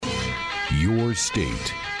Your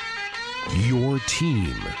state, your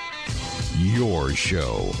team, your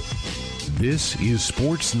show. This is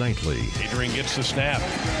Sports Nightly. Adrian gets the snap,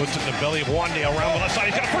 puts it in the belly of Wandale around the left side.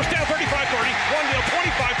 He's got a first down, 35-30. Wandale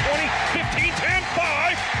 25-20, 15-10,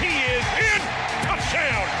 5. He is in.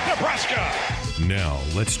 Touchdown, Nebraska. Now,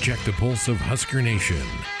 let's check the pulse of Husker Nation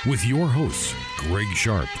with your hosts, Greg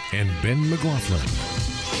Sharp and Ben McLaughlin.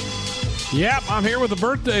 Yep, I'm here with the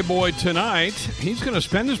birthday boy tonight. He's going to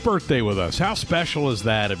spend his birthday with us. How special is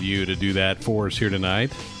that of you to do that for us here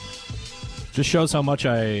tonight? Just shows how much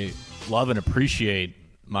I love and appreciate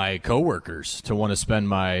my coworkers to want to spend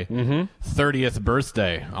my 30th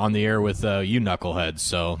birthday on the air with you knuckleheads.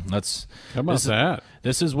 So that's how about that?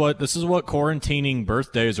 This is what quarantining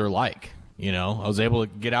birthdays are like. You know, I was able to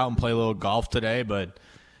get out and play a little golf today, but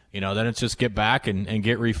then it's just get back and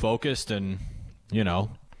get refocused and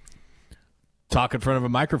talk in front of a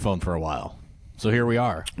microphone for a while. So here we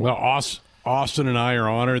are. Well, Austin and I are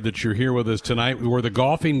honored that you're here with us tonight. Were the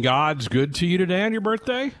golfing gods good to you today on your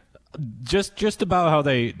birthday? Just about how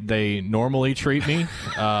they normally treat me.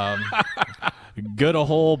 Good a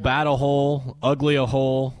hole, bad a hole, ugly a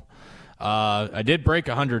hole. I did break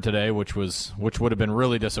 100 today, which would have been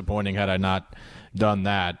really disappointing had I not done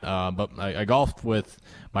that. But I golfed with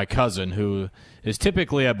my cousin, who is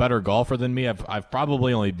typically a better golfer than me. I've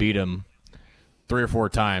probably only beat him 3 or 4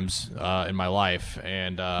 times in my life,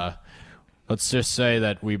 and let's just say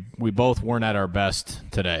that we both weren't at our best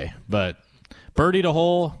today. But birdied a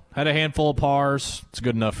hole, had a handful of pars. It's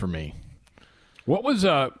good enough for me. What was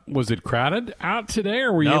it crowded out today,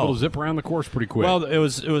 or were you able to zip around the course pretty quick? Well, it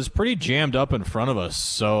was pretty jammed up in front of us.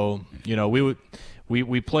 So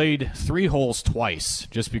we played 3 holes twice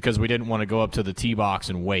just because we didn't want to go up to the tee box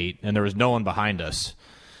and wait, and there was no one behind us.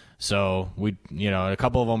 So a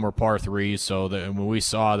couple of them were par 3s. So that when we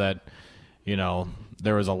saw that,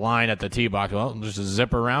 there was a line at the tee box, well, just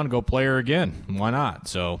zip around, go play her again. Why not?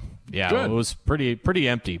 So yeah, Good. It was pretty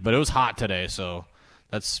empty, but it was hot today, so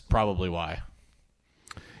that's probably why.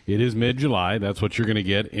 It is mid-July. That's what you're going to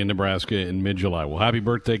get in Nebraska in mid-July. Well, happy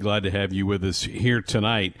birthday. Glad to have you with us here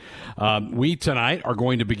tonight. We tonight are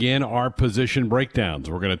going to begin our position breakdowns.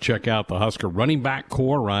 We're going to check out the Husker running back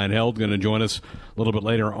core. Ryan Held going to join us a little bit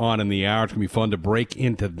later on in the hour. It's going to be fun to break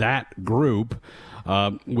into that group,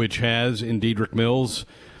 which has in Dedrick Mills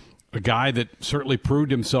a guy that certainly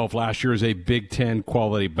proved himself last year as a Big Ten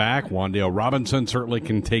quality back. Wandale Robinson certainly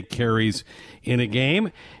can take carries in a game.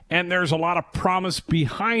 And there's a lot of promise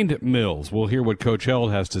behind Mills. We'll hear what Coach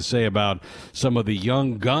Held has to say about some of the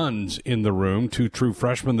young guns in the room, 2 true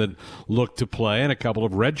freshmen that look to play and a couple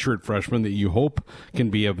of redshirt freshmen that you hope can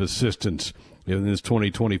be of assistance in this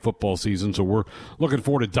 2020 football season. So we're looking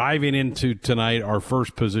forward to diving into tonight our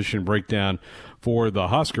first position breakdown for the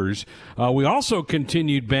Huskers. We also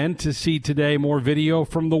continued, Ben, to see today more video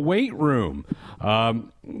from the weight room.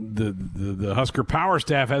 The Husker power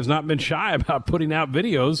staff has not been shy about putting out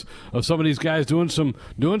videos of some of these guys doing some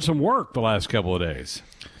work the last couple of days.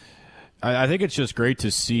 I think it's just great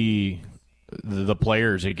to see the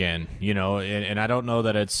players again, and I don't know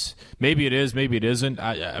that it's – maybe it is, maybe it isn't.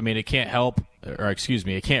 I mean, it can't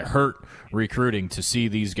it can't hurt recruiting to see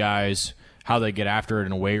these guys, how they get after it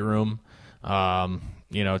in a weight room,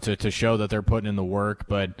 to show that they're putting in the work.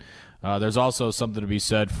 But there's also something to be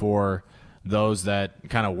said for those that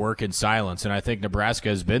kind of work in silence, and I think Nebraska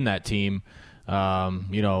has been that team,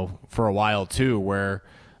 for a while too, where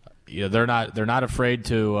they're not afraid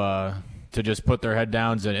to just put their head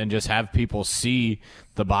down and just have people see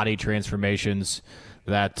the body transformations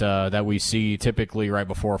that we see typically right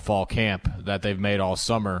before fall camp that they've made all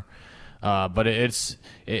summer. But it's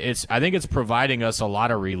I think it's providing us a lot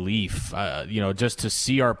of relief, just to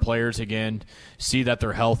see our players again, see that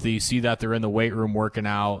they're healthy, see that they're in the weight room working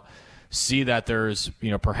out, see that there's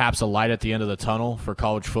perhaps a light at the end of the tunnel for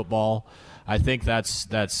college football. I think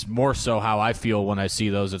that's more so how I feel when I see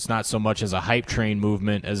those. It's not so much as a hype train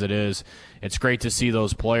movement as it is. It's great to see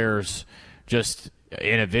those players just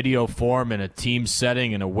in a video form, in a team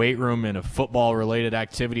setting, in a weight room, in a football-related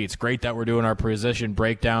activity. It's great that we're doing our position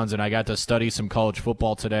breakdowns, and I got to study some college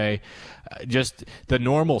football today. Just the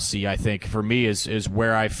normalcy, I think, for me is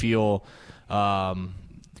where I feel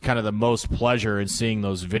kind of the most pleasure in seeing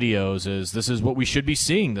those videos. This is what we should be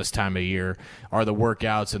seeing this time of year, are the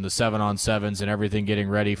workouts and the 7-on-7s and everything getting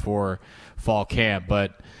ready for fall camp.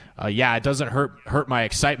 But, it doesn't hurt my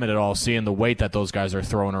excitement at all seeing the weight that those guys are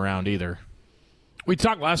throwing around either. We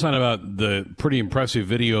talked last night about the pretty impressive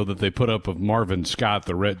video that they put up of Marvin Scott,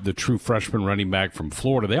 the true freshman running back from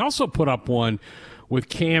Florida. They also put up one with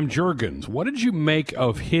Cam Jurgens. What did you make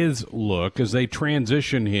of his look as they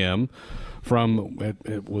transition him from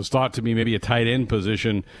it was thought to be maybe a tight end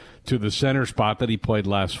position to the center spot that he played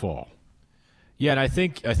last fall. Yeah, and I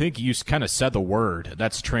think you kind of said the word.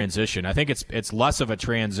 That's transition. I think it's less of a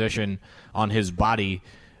transition on his body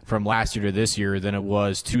from last year to this year than it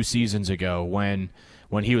was 2 seasons ago when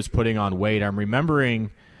he was putting on weight. I'm remembering,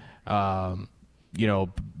 back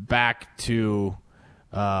to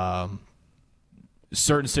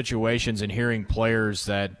certain situations and hearing players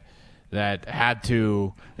that had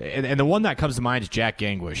to, and the one that comes to mind is Jack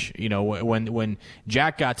Gangwish. When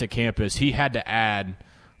Jack got to campus, he had to add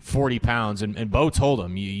 40 pounds, and Bo told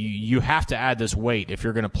him, you have to add this weight if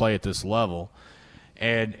you're going to play at this level.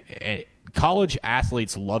 And college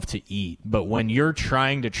athletes love to eat, but when you're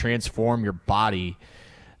trying to transform your body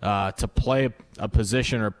to play a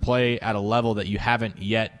position or play at a level that you haven't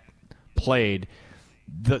yet played,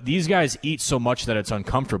 these guys eat so much that it's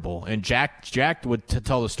uncomfortable. And Jack would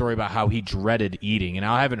tell the story about how he dreaded eating. And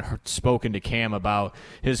I haven't spoken to Cam about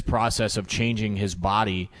his process of changing his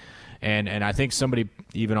body. And I think somebody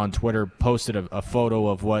even on Twitter posted a photo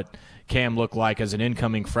of what Cam looked like as an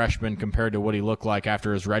incoming freshman compared to what he looked like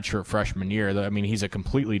after his redshirt freshman year. I mean, he's a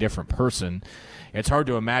completely different person. It's hard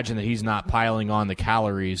to imagine that he's not piling on the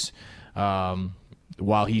calories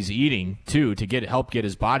while he's eating too to help get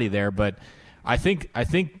his body there. But I think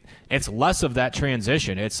it's less of that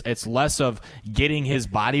transition. It's less of getting his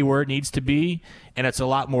body where it needs to be, and it's a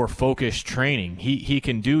lot more focused training. He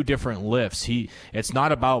can do different lifts. It's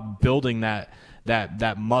not about building that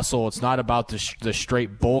muscle. It's not about the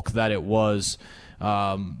straight bulk that it was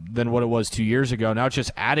than what it was 2 years ago. Now it's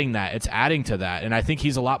just adding that. It's adding to that, and I think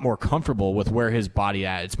he's a lot more comfortable with where his body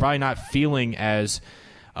at. It's probably not feeling as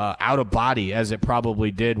out of body as it probably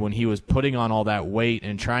did when he was putting on all that weight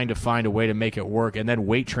and trying to find a way to make it work, and then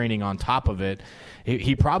weight training on top of it.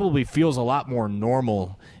 He probably feels a lot more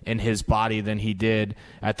normal in his body than he did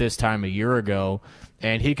at this time a year ago,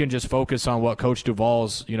 and he can just focus on what Coach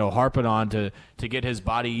Duvall's harping on to get his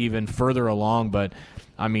body even further along. But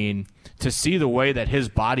I mean, to see the way that his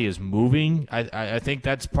body is moving, I think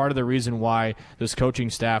that's part of the reason why this coaching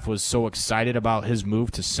staff was so excited about his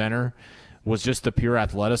move to center, was just the pure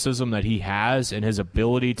athleticism that he has and his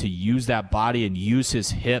ability to use that body and use his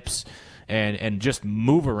hips and just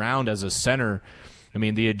move around as a center. I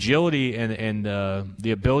mean, the agility and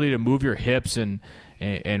the ability to move your hips and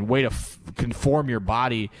way to conform your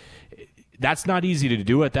body, that's not easy to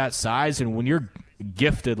do at that size. And when you're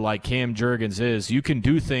gifted like Cam Jurgens is, you can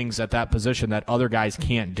do things at that position that other guys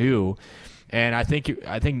can't do. And I think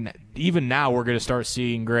even now we're going to start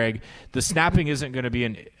seeing, Greg, the snapping isn't going to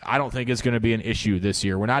be I don't think it's going to be an issue this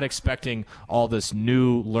year. We're not expecting all this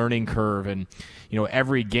new learning curve, and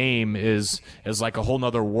every game is like a whole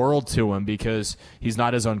nother world to him because he's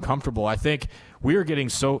not as uncomfortable. I think we are getting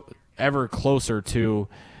so ever closer to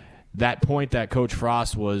that point that Coach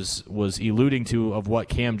Frost was alluding to of what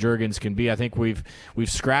Cam Jurgens can be. I think we've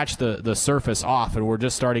scratched the surface off, and we're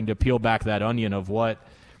just starting to peel back that onion of what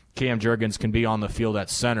Cam Jurgens can be on the field at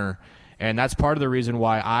center. And that's part of the reason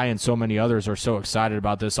why I and so many others are so excited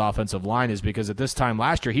about this offensive line, is because at this time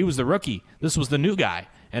last year, he was the rookie. This was the new guy.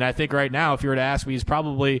 And I think right now, if you were to ask me, he's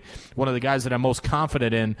probably one of the guys that I'm most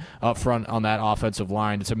confident in up front on that offensive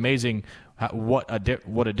line. It's amazing what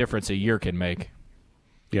a difference a year can make.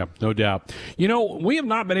 Yeah, no doubt. We have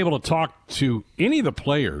not been able to talk to any of the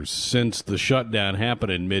players since the shutdown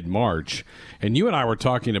happened in mid-March. And you and I were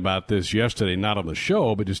talking about this yesterday, not on the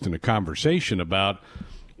show, but just in a conversation about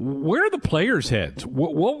where are the players' heads?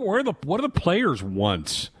 What are the players'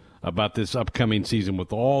 wants about this upcoming season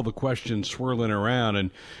with all the questions swirling around?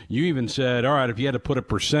 And you even said, all right, if you had to put a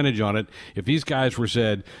percentage on it, if these guys were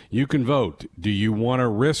said, you can vote, do you want to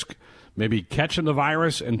risk maybe catching the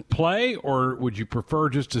virus and play, or would you prefer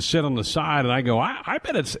just to sit on the side? And I go, I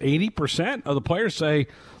bet it's 80% of the players say,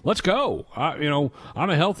 let's go. I'm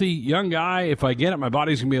a healthy young guy. If I get it, my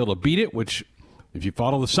body's going to be able to beat it, which if you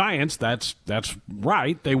follow the science, that's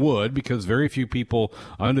right. They would, because very few people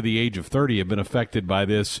under the age of 30 have been affected by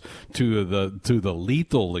this to the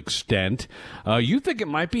lethal extent. You think it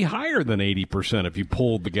might be higher than 80% if you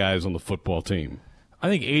pulled the guys on the football team? I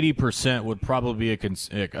think 80% would probably be a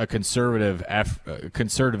conservative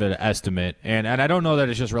estimate, and I don't know that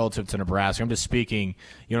it's just relative to Nebraska. I'm just speaking,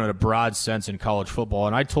 in a broad sense in college football.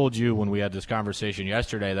 And I told you when we had this conversation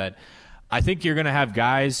yesterday that I think you're going to have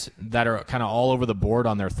guys that are kind of all over the board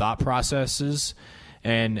on their thought processes,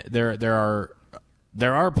 and there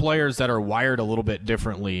are players that are wired a little bit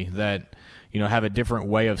differently that have a different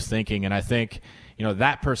way of thinking, and I think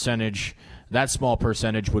that percentage that small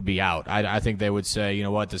percentage would be out. I think they would say, you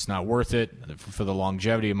know what, it's not worth it for the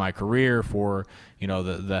longevity of my career, for, you know,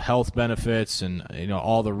 the health benefits and, you know,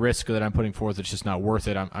 all the risk that I'm putting forth. It's just not worth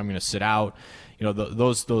it. I'm going to sit out. You know,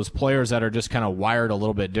 those players that are just kind of wired a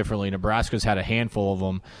little bit differently. Nebraska's had a handful of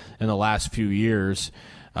them in the last few years.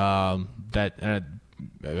 I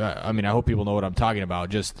hope people know what I'm talking about.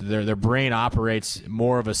 Just their brain operates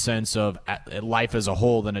more of a sense of life as a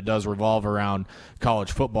whole than it does revolve around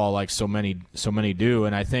college football, like so many do.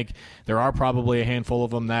 And I think there are probably a handful of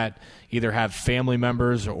them that either have family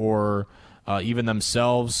members or even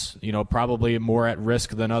themselves, you know, probably more at risk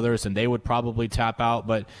than others, and they would probably tap out.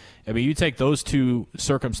 But I mean, you take those two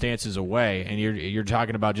circumstances away, and you're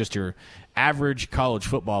talking about just your average college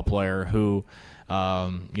football player who,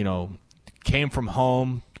 you know, came from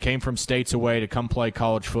home, came from states away to come play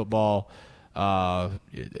college football,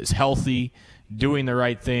 is healthy, doing the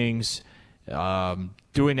right things,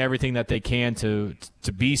 doing everything that they can to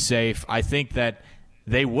be safe. I think that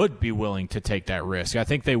they would be willing to take that risk. I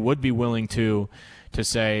think they would be willing to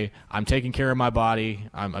say, I'm taking care of my body,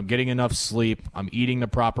 I'm getting enough sleep, I'm eating the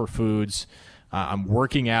proper foods, I'm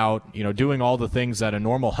working out, you know, doing all the things that a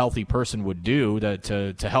normal healthy person would do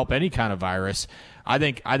to help any kind of virus. I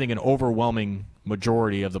think an overwhelming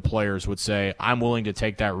majority of the players would say, I'm willing to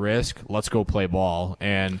take that risk, let's go play ball.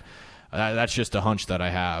 And that's just a hunch that I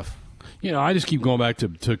have. You know, I just keep going back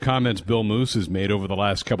to comments Bill Moose has made over the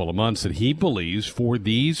last couple of months that he believes for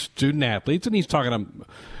these student athletes, and he's talking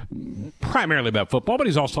primarily about football, but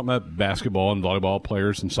he's also talking about basketball and volleyball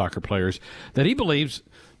players and soccer players, that he believes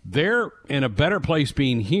they're in a better place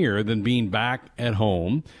being here than being back at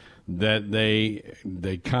home, that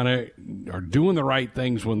they kind of are doing the right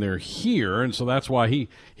things when they're here. And so that's why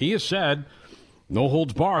he has said, no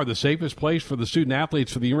holds barred, the safest place for the student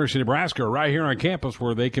athletes for the University of Nebraska are right here on campus,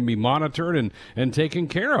 where they can be monitored and taken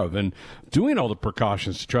care of, and doing all the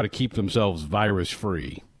precautions to try to keep themselves virus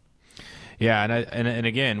free. Yeah, and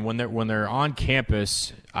again, when they're on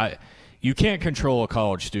campus, you can't control a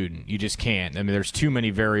college student. You just can't. I mean, there's too many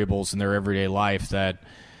variables in their everyday life that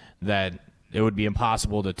it would be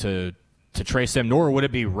impossible to trace them, nor would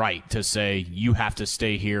it be right to say you have to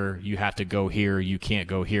stay here, you have to go here, you can't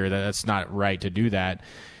go here. That's not right to do that.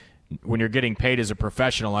 When you're getting paid as a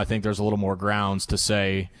professional, I think there's a little more grounds to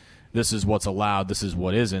say this is what's allowed, this is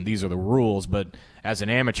what isn't, these are the rules. But as an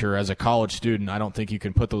amateur, as a college student, I don't think you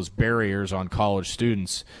can put those barriers on college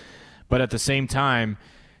students. But at the same time,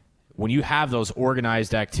 when you have those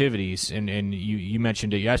organized activities, and you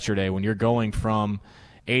mentioned it yesterday, when you're going from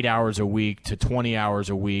 8 hours a week to 20 hours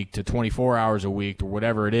a week to 24 hours a week or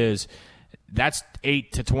whatever it is, that's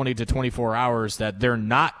 8 to 20 to 24 hours that they're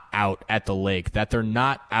not out at the lake, that they're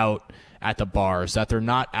not out at the bars, that they're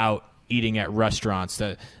not out eating at restaurants,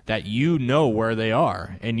 that you know where they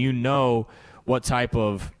are, and you know what type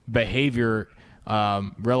of behavior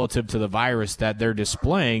relative to the virus that they're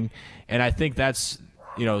displaying. And I think that's,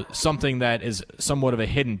 you know, something that is somewhat of a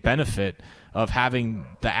hidden benefit of having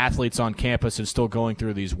the athletes on campus and still going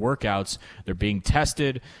through these workouts. They're being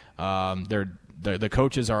tested. The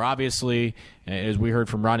coaches are obviously, as we heard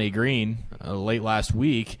from Ronnie Green late last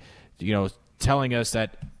week, you know, telling us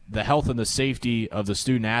that the health and the safety of the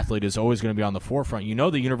student athlete is always going to be on the forefront. You know,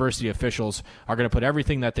 the university officials are going to put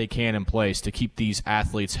everything that they can in place to keep these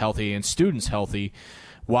athletes healthy and students healthy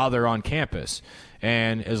while they're on campus.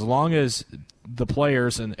 And as long as the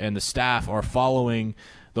players and the staff are following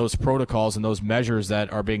those protocols and those measures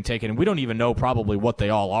that are being taken, and we don't even know probably what they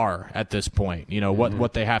all are at this point, you know,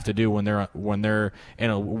 what they have to do when they're in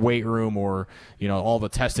a weight room, or, you know, all the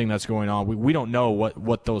testing that's going on. We don't know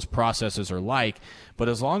what those processes are like. But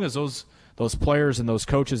as long as those players and those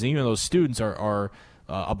coaches and even those students are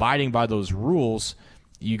abiding by those rules,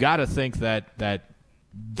 you got to think that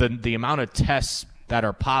the amount of tests that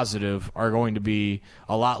are positive are going to be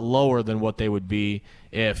a lot lower than what they would be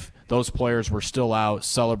if those players were still out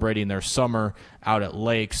celebrating their summer out at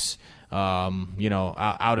lakes, you know,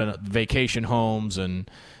 out in vacation homes, and,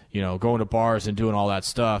 you know, going to bars and doing all that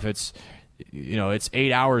stuff. It's, you know, it's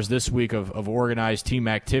 8 hours this week of organized team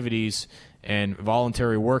activities and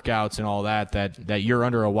voluntary workouts and all that you're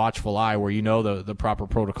under a watchful eye, where you know the proper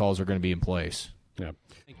protocols are going to be in place. Yeah.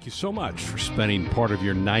 Thank you so much for spending part of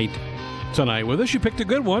your night tonight with us. You picked a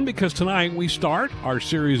good one, because tonight we start our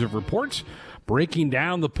series of reports breaking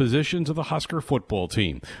down the positions of the Husker football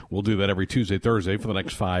team. We'll do that every Tuesday, Thursday for the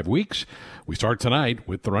next 5 weeks. We start tonight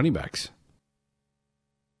with the running backs.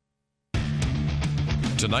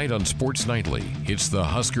 Tonight on Sports Nightly, it's the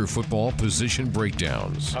Husker football position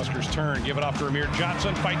breakdowns. Huskers turn, give it off to Rahmir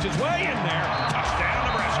Johnson, fights his way in there. Touchdown,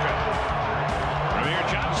 Nebraska.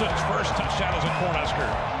 Rahmir Johnson's first touchdown as a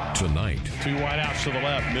Cornhusker. tonight. Two wideouts to the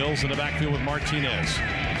left. Mills in the backfield with Martinez.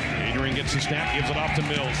 Adrian gets the snap, gives it off to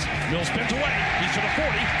Mills. Mills spins away. He's to the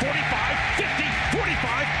 40, 45, 50,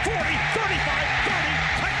 45, 40, 35, 30.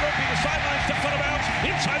 Tightrope to the sideline, steps out of bounds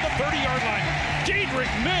inside the 30-yard line.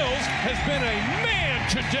 Dedrick Mills has been a man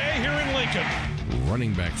today here in Lincoln.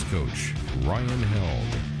 Running backs coach Ryan Held.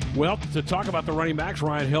 Well, to talk about the running backs,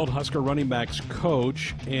 Ryan Held, Husker running backs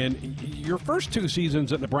coach, and your first two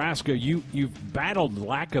seasons at Nebraska, you've battled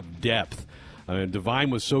lack of depth. Devine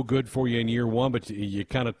was so good for you in year one, but you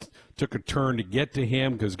kind of took a turn to get to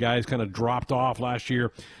him because guys kind of dropped off last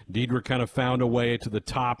year. Dedrick kind of found a way to the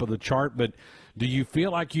top of the chart, but do you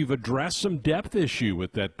feel like you've addressed some depth issue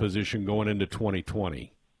with that position going into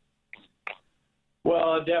 2020?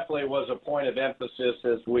 Well, it definitely was a point of emphasis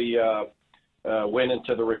as we went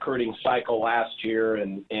into the recruiting cycle last year,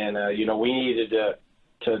 and we needed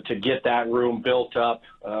to get that room built up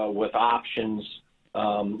with options.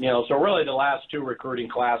 So really the last two recruiting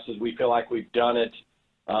classes, we feel like we've done it.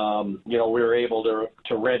 We were able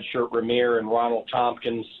to redshirt Rahmir and Ronald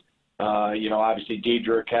Tompkins. Obviously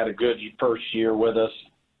Dedrick had a good first year with us.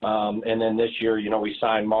 And then this year, we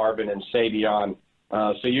signed Marvin and Savion.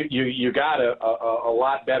 So you got a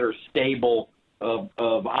lot better stable of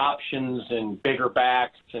options and bigger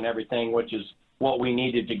backs and everything, which is what we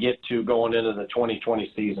needed to get to going into the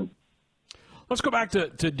 2020 season. Let's go back to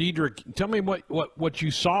Dedrick. Tell me what you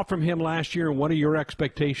saw from him last year and what are your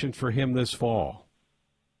expectations for him this fall?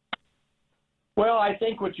 Well, I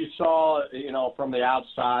think what you saw, from the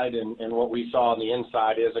outside and what we saw on the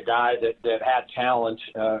inside is a guy that had talent.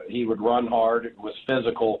 He would run hard, was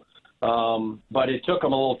physical, but it took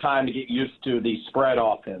him a little time to get used to the spread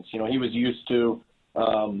offense. He was used to,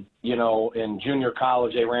 in junior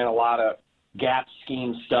college they ran a lot of gap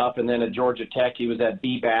scheme stuff, and then at Georgia Tech he was at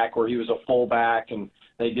B-back where he was a fullback, and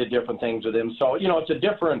they did different things with him. So, it's a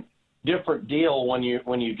different deal when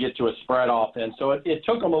you get to a spread offense. So it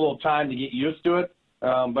took him a little time to get used to it,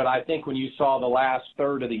 but I think when you saw the last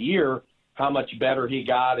third of the year how much better he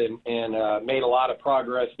got and made a lot of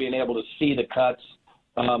progress, being able to see the cuts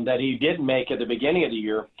that he didn't make at the beginning of the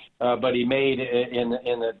year, but he made in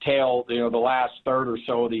the tail, the last third or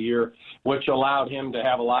so of the year, which allowed him to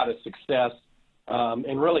have a lot of success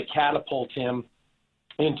and really catapult him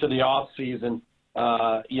into the off season,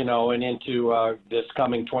 and into this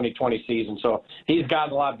coming 2020 season. So he's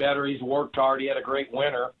gotten a lot better. He's worked hard. He had a great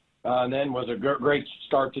winter, and then was a great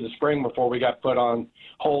start to the spring before we got put on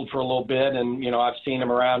hold for a little bit. And I've seen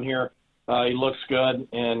him around here. He looks good,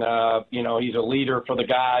 and he's a leader for the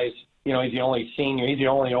guys. He's the only senior. He's the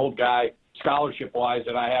only old guy scholarship-wise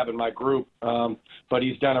that I have in my group. But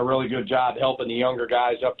he's done a really good job helping the younger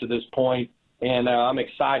guys up to this point, and I'm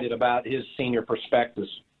excited about his senior prospectus.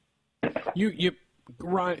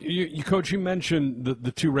 Ryan, Coach, you mentioned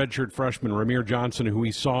the two redshirt freshmen, Rahmir Johnson, who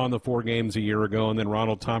we saw in the 4 games a year ago, and then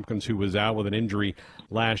Ronald Tompkins, who was out with an injury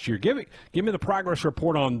last year. Give me the progress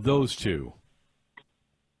report on those two.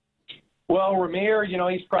 Well, Rahmir,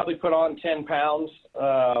 he's probably put on 10 pounds,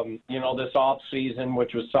 this off season,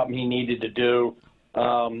 which was something he needed to do.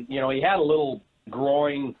 He had a little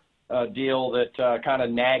groin deal that kind of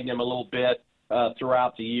nagged him a little bit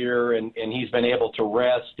throughout the year, and he's been able to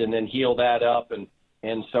rest and then heal that up, and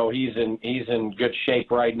so he's in good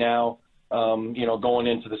shape right now, going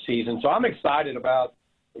into the season. So I'm excited about,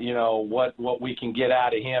 what we can get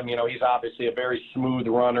out of him. He's obviously a very smooth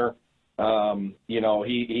runner.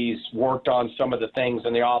 He's worked on some of the things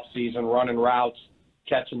in the off season, running routes,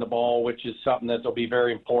 catching the ball, which is something that will be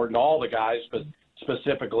very important to all the guys, but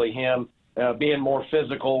specifically him. Being more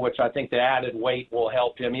physical, which I think the added weight will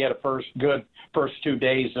help him. He had a good first 2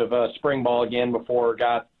 days of spring ball again before it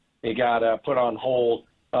got put on hold.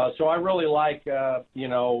 So I really like,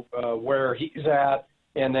 where he's at.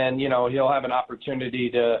 And then, he'll have an opportunity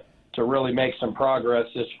to really make some progress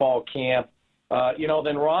this fall camp.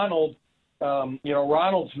 Then Ronald,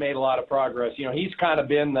 Ronald's made a lot of progress. He's kind of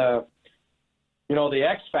been the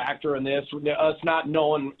X factor in this, us not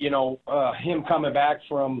knowing, him coming back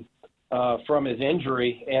from his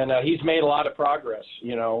injury, and he's made a lot of progress.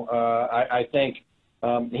 I think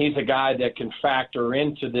he's a guy that can factor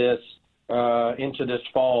into this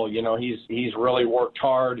fall. He's really worked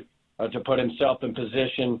hard to put himself in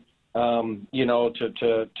position, to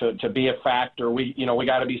be a factor. We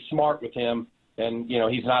got to be smart with him, and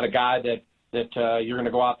he's not a guy that you're going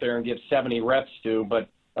to go out there and give 70 reps to, but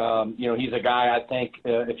he's a guy I think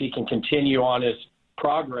if he can continue on his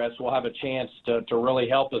progress, we'll have a chance to really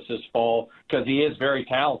help us this fall, because he is very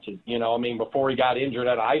talented. Before he got injured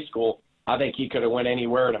at high school, I think he could have went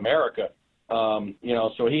anywhere in America.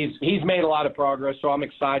 So he's made a lot of progress. So I'm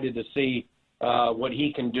excited to see, what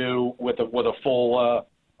he can do with a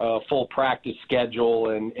full practice schedule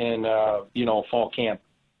and fall camp.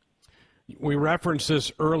 We referenced this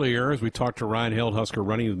earlier as we talked to Ryan Hild, Husker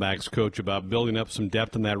running backs coach, about building up some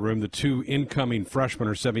depth in that room. The two incoming freshmen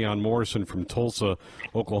are Sevion Morrison from Tulsa,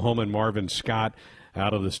 Oklahoma, and Marvin Scott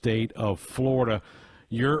out of the state of Florida.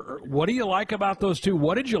 What do you like about those two?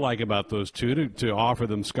 What did you like about those two to offer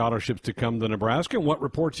them scholarships to come to Nebraska? And what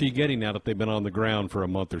reports are you getting now that they've been on the ground for a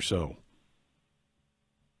month or so?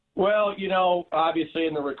 Well, obviously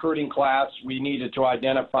in the recruiting class, we needed to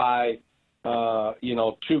identify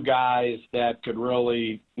two guys that could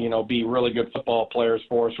really, be really good football players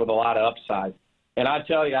for us with a lot of upside. And I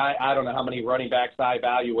tell you, I don't know how many running backs I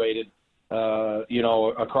evaluated,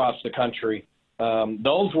 across the country.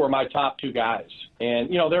 Those were my top two guys. And,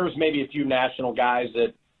 there was maybe a few national guys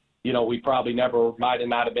that, we probably might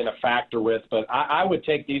not have been a factor with. But I would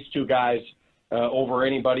take these two guys over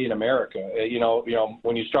anybody in America.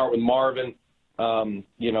 When you start with Marvin,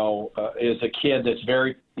 is a kid that's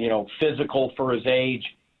very, physical for his age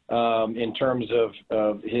in terms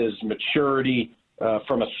of his maturity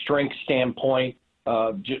from a strength standpoint,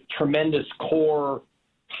 tremendous core,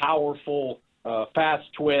 powerful, fast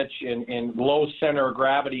twitch and low center of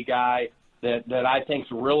gravity guy that I think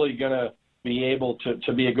is really going to be able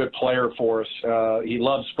to be a good player for us. He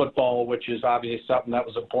loves football, which is obviously something that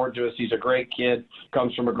was important to us. He's a great kid,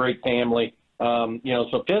 comes from a great family.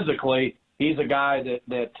 So physically, he's a guy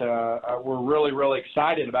that we're really, really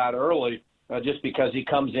excited about early, just because he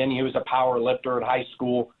comes in. He was a power lifter in high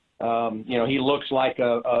school. He looks like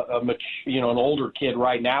an older kid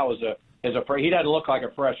right now he doesn't look like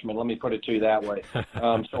a freshman. Let me put it to you that way.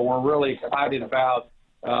 So we're really excited about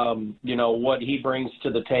what he brings to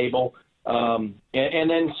the table. And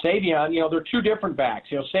then Sevion, they're two different backs.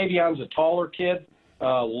 Savion's a taller kid,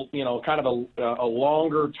 kind of a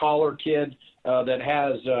longer, taller kid that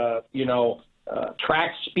has,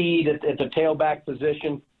 track speed at the tailback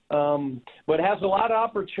position, but has a lot of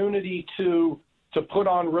opportunity to put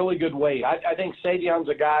on really good weight. I think Savion's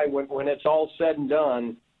a guy, when it's all said and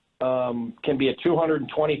done, can be a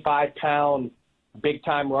 225-pound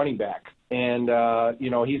big-time running back. And,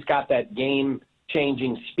 he's got that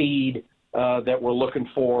game-changing speed that we're looking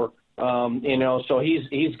for. So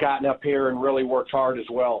he's gotten up here and really worked hard as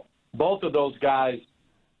well. Both of those guys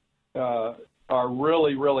are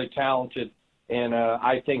really, really talented, and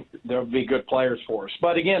I think they'll be good players for us.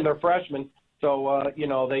 But again, they're freshmen, so we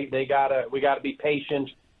gotta be patient.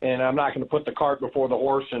 And I'm not going to put the cart before the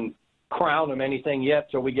horse and crown them anything yet.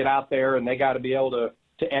 So we get out there, and they got to be able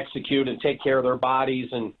to execute and take care of their bodies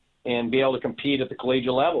and be able to compete at the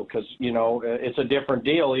collegiate level, because it's a different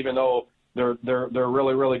deal, even though they're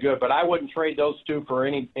really, really good. But I wouldn't trade those two for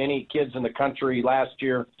any kids in the country last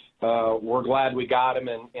year. We're glad we got them,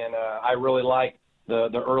 and I really like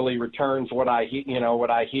the early returns, what I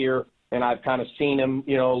hear, and I've kind of seen them,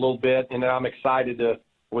 a little bit, and I'm excited to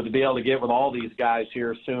be able to get with all these guys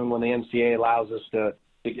here soon when the NCAA allows us to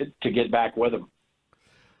get back with them.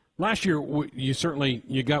 Last year,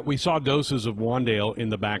 we saw doses of Wandale in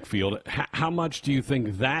the backfield. How much do you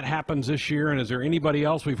think that happens this year? And is there anybody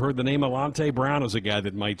else? We've heard the name Alante Brown as a guy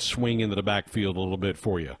that might swing into the backfield a little bit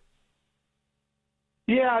for you.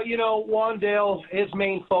 Yeah, Wandale, his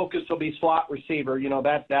main focus will be slot receiver.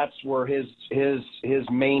 That's where his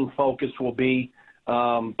main focus will be.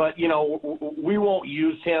 But we won't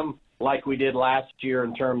use him like we did last year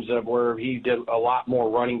in terms of where he did a lot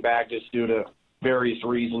more running back just due to various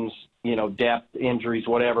reasons, depth, injuries,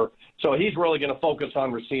 whatever. So he's really going to focus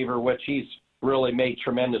on receiver, which he's really made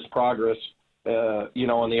tremendous progress, in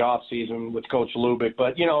the offseason with Coach Lubick.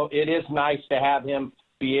 But, it is nice to have him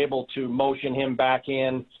be able to motion him back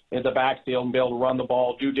in the backfield and be able to run the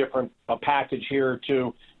ball, do a package here or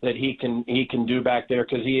two that he can do back there,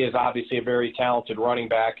 because he is obviously a very talented running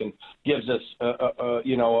back and gives us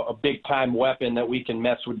a big-time weapon that we can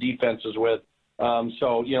mess with defenses with.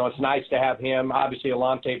 So, it's nice to have him. Obviously,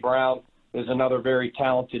 Alante Brown is another very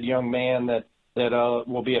talented young man that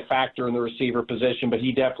will be a factor in the receiver position, but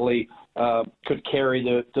he definitely could carry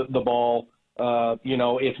the ball,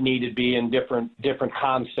 if needed be in different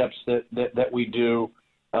concepts that we do.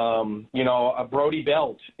 Brody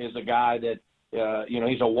Belt is a guy that,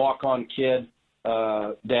 he's a walk-on kid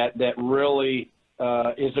that really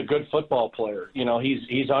is a good football player.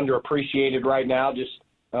 He's underappreciated right now.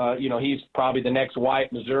 He's probably the next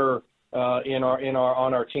Wyatt Mazur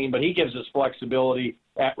on our team, but he gives us flexibility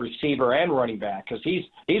at receiver and running back, because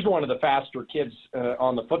he's one of the faster kids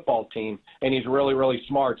on the football team, and he's really, really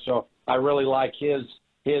smart. So I really like his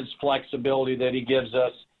flexibility that he gives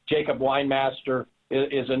us. Jacob Weinmaster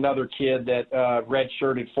is another kid that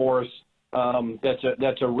redshirted for us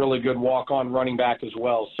that's a really good walk-on running back as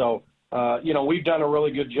well. So, we've done a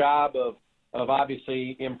really good job of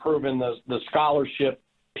obviously improving the scholarship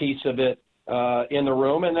piece of it in the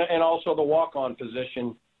room, and also the walk-on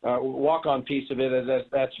piece of it.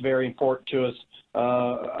 That's very important to us.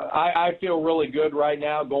 I feel really good right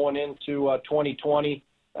now going into 2020.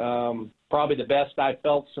 Probably the best I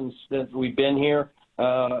felt since we've been here.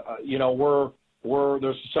 There's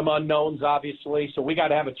some unknowns, obviously, so we got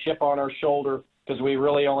to have a chip on our shoulder because we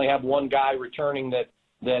really only have one guy returning that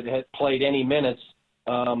had played any minutes.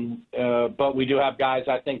 But we do have guys,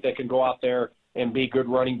 I think, that can go out there and be good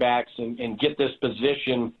running backs and get this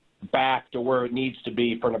position back to where it needs to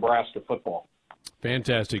be for Nebraska football.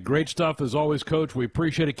 Fantastic. Great stuff as always, Coach. We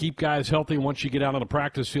appreciate it. Keep guys healthy once you get out on the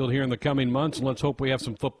practice field here in the coming months, and let's hope we have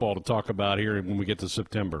some football to talk about here when we get to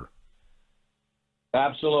September.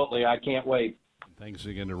 Absolutely. I can't wait. Thanks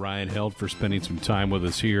again to Ryan Held for spending some time with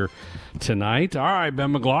us here tonight. All right,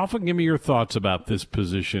 Ben McLaughlin, give me your thoughts about this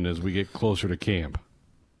position as we get closer to camp.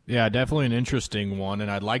 Yeah, definitely an interesting one,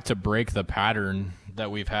 and I'd like to break the pattern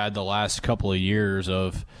that we've had the last couple of years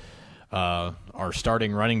of our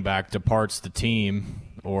starting running back departs the team,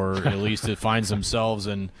 or at least it finds themselves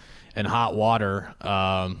in hot water.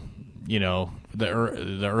 The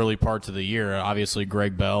early parts of the year, obviously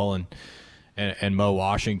Greg Bell and Mo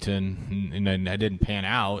Washington, and then that didn't pan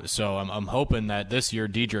out. So I'm hoping that this year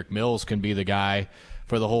Dedrick Mills can be the guy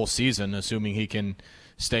for the whole season, assuming he can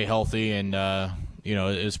stay healthy and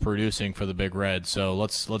is producing for the Big Red. So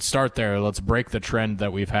let's start there. Let's break the trend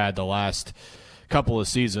that we've had the last couple of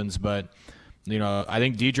seasons. But I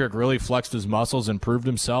think Dedrick really flexed his muscles and proved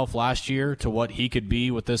himself last year to what he could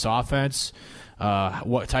be with this offense,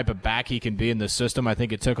 what type of back he can be in this system. I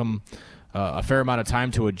think it took him a fair amount of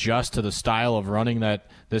time to adjust to the style of running that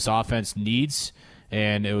this offense needs,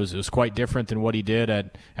 and it was quite different than what he did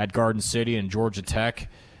at Garden City and Georgia Tech.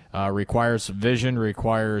 Requires vision,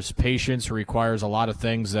 requires patience, requires a lot of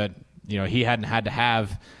things that he hadn't had to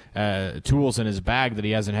have tools in his bag that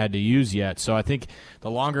he hasn't had to use yet. So I think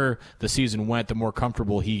the longer the season went, the more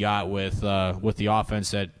comfortable he got with the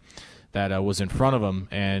offense that was in front of him,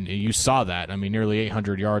 and you saw that. I mean, nearly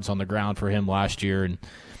 800 yards on the ground for him last year, and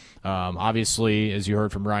obviously, as you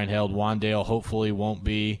heard from Ryan Held, Wandale hopefully won't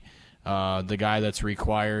be the guy that's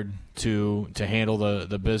required to handle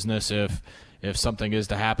the business if something is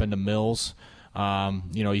to happen to Mills.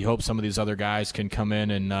 You hope some of these other guys can come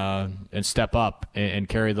in and step up and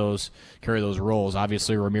carry those roles.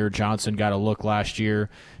 Obviously, Ramir Johnson got a look last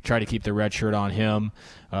year. Try to keep the red shirt on him.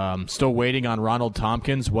 Still waiting on Ronald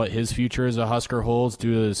Tompkins, what his future as a Husker holds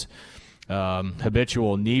due to his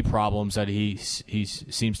habitual knee problems that he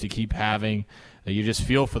seems to keep having. You just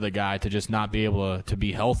feel for the guy to just not be able to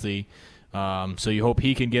be healthy. So you hope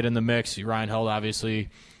he can get in the mix. Ryan Held obviously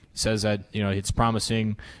says that it's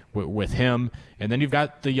promising with him. And then you've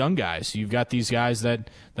got the young guys. You've got these guys that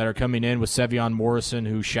are coming in with Sevion Morrison,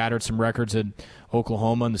 who shattered some records at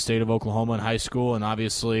Oklahoma, in the state of Oklahoma in high school, and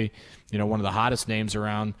obviously one of the hottest names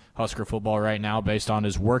around Husker football right now based on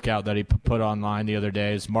his workout that he put online the other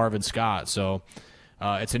day is Marvin Scott. So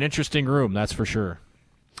it's an interesting room, that's for sure.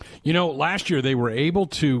 Last year they were able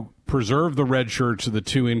to preserve the red shirts of the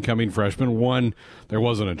two incoming freshmen. One, there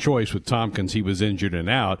wasn't a choice with Tompkins. He was injured and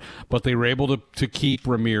out. But they were able to keep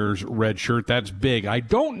Ramir's red shirt. That's big. I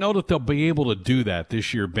don't know that they'll be able to do that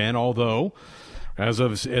this year, Ben, although as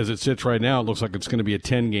it sits right now, it looks like it's going to be a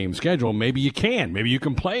 10-game schedule. Maybe you can. Maybe you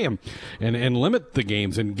can play them and limit the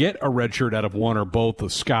games and get a red shirt out of one or both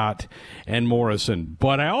of Scott and Morrison.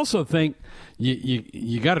 But I also think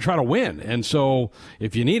you got to try to win. And so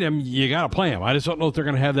if you need him, you got to play him. I just don't know if they're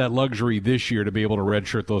going to have that luxury this year to be able to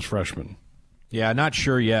redshirt those freshmen. Yeah, not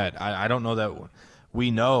sure yet. I don't know that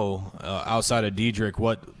we know outside of Dedrick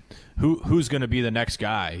who's going to be the next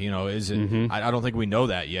guy. Is it? Mm-hmm. I don't think we know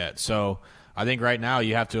that yet. So I think right now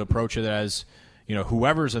you have to approach it as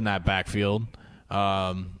whoever's in that backfield.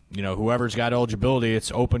 Whoever's got eligibility,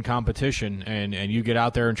 it's open competition, and you get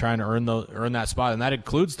out there and trying to earn that spot, and that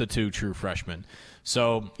includes the two true freshmen.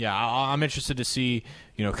 So yeah, I'm interested to see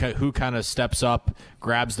who kind of steps up,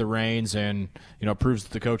 grabs the reins, and proves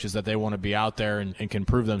to the coaches that they want to be out there and can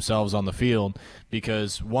prove themselves on the field.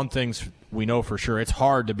 Because one thing's we know for sure, it's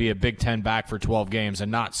hard to be a Big Ten back for 12 games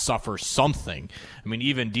and not suffer something. I mean,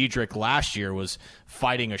 even Dedrick last year was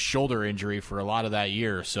fighting a shoulder injury for a lot of that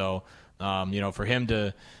year. So for him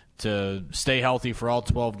to stay healthy for all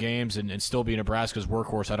 12 games and still be Nebraska's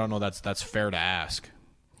workhorse, I don't know that's fair to ask.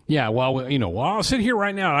 Yeah, well, I'll sit here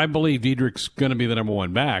right now. I believe Dedrick's going to be the number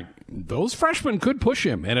one back. those freshmen could push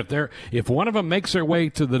him. And if one of them makes their way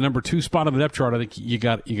to the number 2 spot on the depth chart, I think you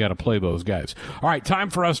got to play those guys. All right, time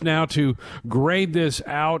for us now to grade this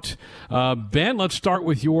out. Ben, let's start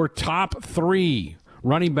with your top 3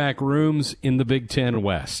 running back rooms in the Big Ten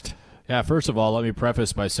West. Yeah, first of all, let me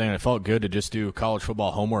preface by saying it felt good to just do college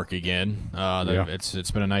football homework again.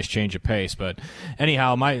 It's been a nice change of pace. But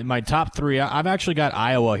anyhow, my top 3, I've actually got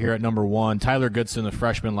Iowa here at number 1. Tyler Goodson, the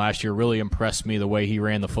freshman last year, really impressed me the way he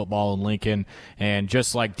ran the football in Lincoln. And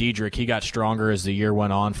just like Diedrich, he got stronger as the year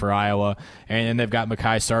went on for Iowa. And they've got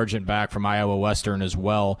Mekhi Sargent back from Iowa Western as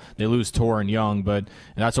well. They lose Torrin Young, but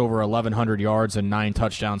that's over 1,100 yards and 9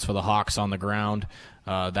 touchdowns for the Hawks on the ground.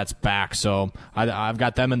 That's back. So I've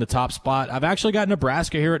got them in the top spot. I've actually got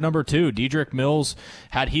Nebraska here at number 2. Dedrick Mills,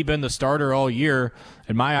 had he been the starter all year,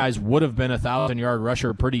 in my eyes, would have been a 1,000-yard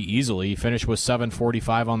rusher pretty easily. He finished with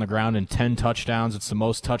 745 on the ground and 10 touchdowns. It's the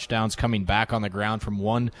most touchdowns coming back on the ground from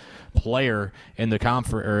one player in the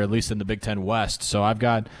conference, or at least in the Big Ten West. So I've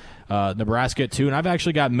got Nebraska at 2, and I've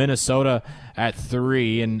actually got Minnesota at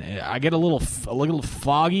 3, and I get a little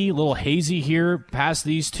foggy, a little hazy here past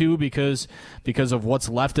these 2 because of what's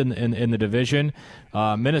left in the division.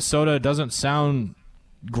 Minnesota doesn't sound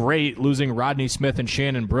great, losing Rodney Smith and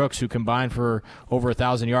Shannon Brooks, who combined for over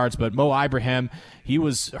 1,000 yards, but Mo Ibrahim, he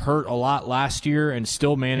was hurt a lot last year and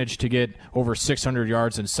still managed to get over 600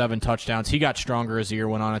 yards and 7 touchdowns. He got stronger as the year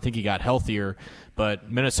went on. I think he got healthier.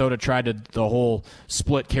 But Minnesota tried the whole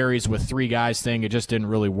split carries with 3 guys thing. It just didn't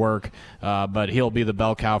really work. But he'll be the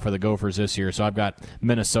bell cow for the Gophers this year. So I've got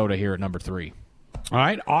Minnesota here at number 3. All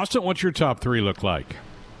right, Austin, what's your top 3 look like?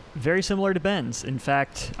 Very similar to Ben's. In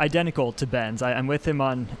fact, identical to Ben's. I'm with him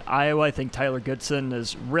on Iowa. I think Tyler Goodson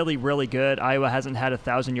is really, really good. Iowa hasn't had a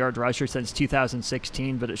 1,000-yard rusher since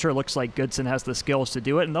 2016, but it sure looks like Goodson has the skills to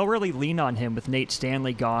do it, and they'll really lean on him with Nate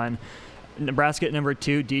Stanley gone. Nebraska at number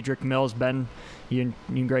 2, Dedrick Mills. Ben, you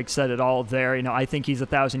and Greg said it all there. I think he's a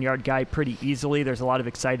 1,000-yard guy pretty easily. There's a lot of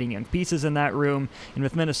exciting young pieces in that room. And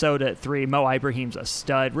with Minnesota at 3, Mo Ibrahim's a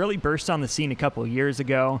stud. Really burst on the scene a couple years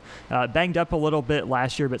ago. Banged up a little bit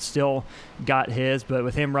last year, but still got his. But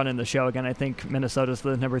with him running the show again, I think Minnesota's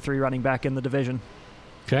the number 3 running back in the division.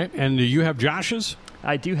 Okay, and do you have Josh's?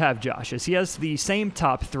 I do have Josh's. He has the same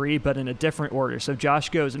top 3, but in a different order. So Josh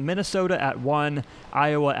goes Minnesota at 1,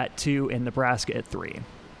 Iowa at 2, and Nebraska at 3.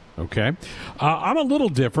 Okay. I'm a little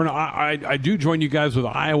different. I do join you guys with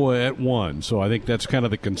Iowa at 1, so I think that's kind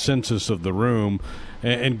of the consensus of the room.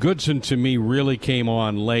 And Goodson, to me, really came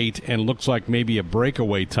on late and looks like maybe a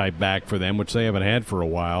breakaway type back for them, which they haven't had for a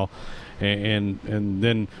while. And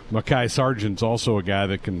then Mekhi Sargent's also a guy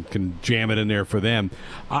that can jam it in there for them.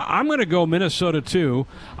 I'm going to go Minnesota, too.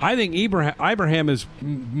 I think Ibrahim is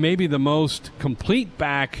maybe the most complete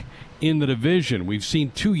back in the division. We've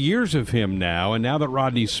seen 2 years of him now, and now that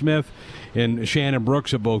Rodney Smith and Shannon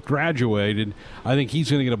Brooks have both graduated, I think he's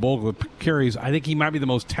going to get a bulk of the carries. I think he might be the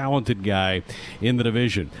most talented guy in the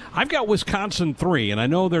division. I've got Wisconsin 3, and I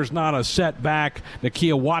know there's not a set back.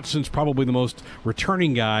 Nakia Watson's probably the most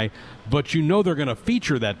returning guy, but they're going to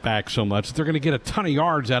feature that back so much that they're going to get a ton of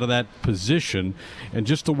yards out of that position. And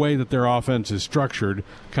just the way that their offense is structured,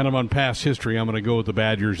 kind of on past history, I'm going to go with the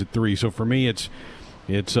Badgers at 3. So for me, it's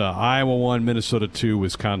Iowa 1, Minnesota 2,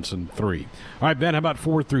 Wisconsin 3. All right, Ben, how about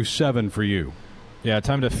 4 through 7 for you? Yeah,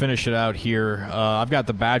 time to finish it out here. I've got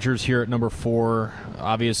the Badgers here at number 4.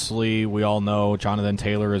 Obviously, we all know Jonathan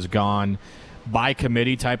Taylor is gone. By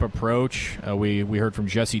committee type approach. We heard from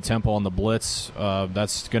Jesse Temple on the blitz.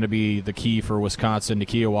 That's going to be the key for Wisconsin.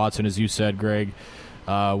 Nakia Watson, as you said, Greg,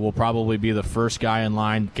 will probably be the first guy in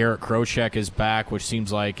line. Garrett Krochek is back, which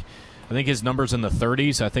seems like I think his number's in the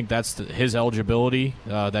 30s. I think that's his eligibility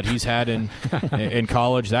that he's had in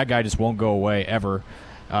college. That guy just won't go away ever.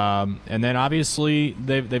 And then obviously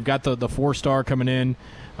they've got the 4-star coming in.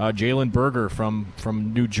 Jalen Berger from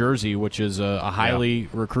New Jersey, which is a highly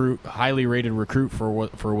rated recruit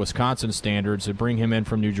for Wisconsin standards. To bring him in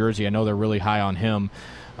from New Jersey, I know they're really high on him.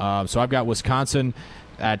 So I've got Wisconsin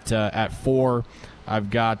at 4. I've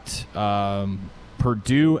got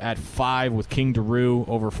Purdue at 5 with King Daru,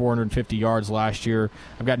 over 450 yards last year.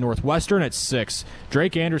 I've got Northwestern at 6.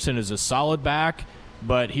 Drake Anderson is a solid back,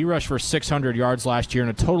 but he rushed for 600 yards last year in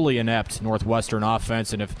a totally inept Northwestern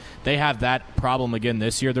offense. And if they have that problem again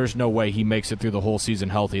this year, there's no way he makes it through the whole season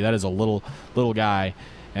healthy. That is a little guy.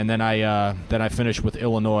 And then I finish with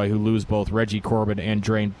Illinois, who lose both Reggie Corbin and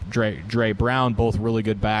Dre Brown, both really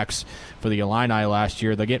good backs for the Illini last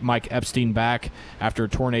year. They get Mike Epstein back after a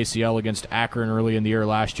torn ACL against Akron early in the year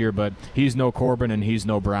last year, but he's no Corbin and he's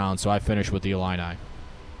no Brown, so I finish with the Illini.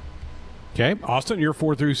 Okay, Austin, you're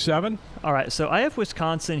 4 through 7. All right, so I have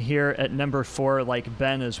Wisconsin here at number 4, like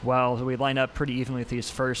Ben as well. So we line up pretty evenly with these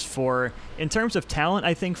first 4. In terms of talent,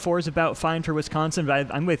 I think 4 is about fine for Wisconsin,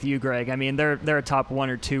 but I'm with you, Greg. I mean, they're a top 1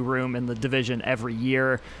 or 2 room in the division every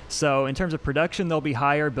year. So in terms of production, they'll be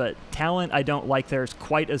higher, but talent, I don't like theirs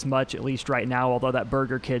quite as much, at least right now, although that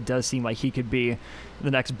Berger kid does seem like he could be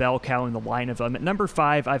the next bell cow in the line of them. At number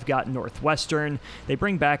 5, I've got Northwestern. They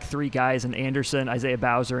bring back 3 guys in Anderson, Isaiah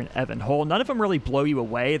Bowser, and Evan Hull. None of them really blow you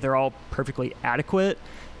away. They're all perfectly adequate,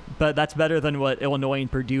 but that's better than what Illinois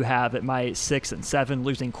and Purdue have at my 6 and 7.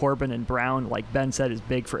 Losing Corbin and Brown, like Ben said, is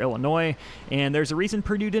big for Illinois, and there's a reason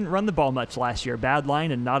Purdue didn't run the ball much last year. Bad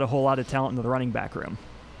line and not a whole lot of talent in the running back room.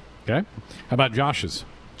 Okay. How about Josh's?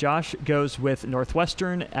 Josh goes with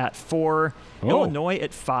Northwestern at 4, Illinois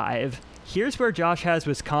at 5. Here's where Josh has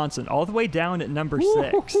Wisconsin, all the way down at number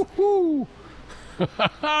 6.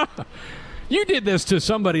 You did this to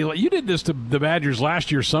somebody. You did this to the Badgers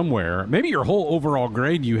last year somewhere. Maybe your whole overall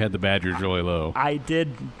grade, you had the Badgers really low. I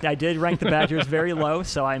did rank the Badgers very low,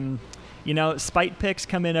 so I'm, spite picks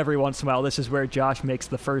come in every once in a while. This is where Josh makes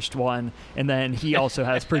the first one, and then he also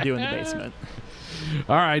has Purdue in the basement.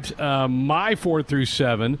 All right, my 4 through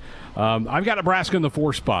 7. I've got Nebraska in the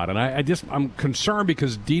 4 spot, and I'm concerned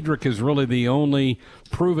because Diedrich is really the only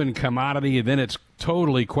proven commodity, and then it's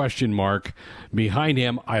totally question mark behind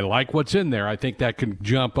him. I like what's in there. I think that can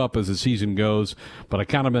jump up as the season goes, but I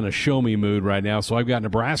kind of in a show me mood right now. So I've got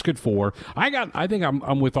Nebraska at 4. I think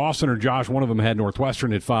I'm with Austin or Josh. One of them had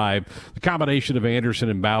Northwestern at 5. The combination of Anderson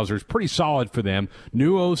and Bowser is pretty solid for them.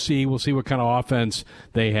 New OC. We'll see what kind of offense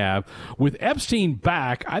they have. With Epstein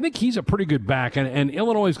back, I think he's a pretty good back, and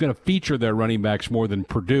Illinois is going to feature their running backs more than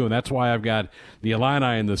Purdue, and that's why I've got the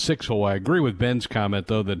Illini in the 6 hole. I agree with Ben's comment,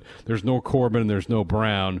 though, that there's no Corbin and there's no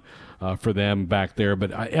Brown for them back there.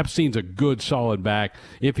 But Epstein's a good, solid back.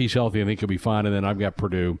 If he's healthy, I think he'll be fine. And then I've got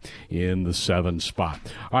Purdue in the 7 spot.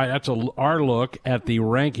 All right, that's our look at the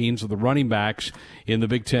rankings of the running backs in the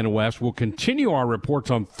Big Ten West. We'll continue our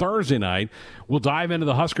reports on Thursday night. We'll dive into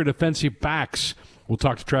the Husker defensive backs. We'll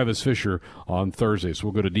talk to Travis Fisher on Thursday. So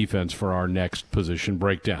we'll go to defense for our next position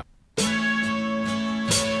breakdown.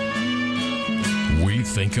 We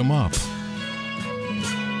think them up.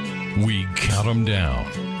 We count them down.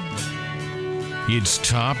 It's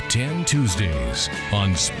Top 10 Tuesdays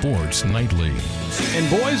on Sports Nightly. And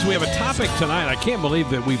boys, we have a topic tonight I can't believe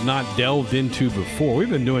that we've not delved into before. We've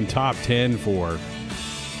been doing Top 10 for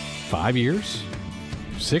 5 years?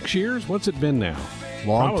 6 years? What's it been now?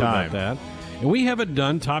 Long Probably time. about that. And we haven't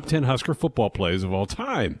done Top 10 Husker football plays of all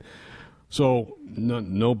time. So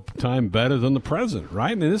no time better than the present,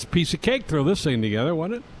 right? And this piece of cake, throw this thing together,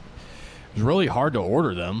 wasn't it? It was really hard to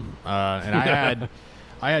order them, and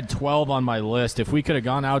I had 12 on my list. If we could have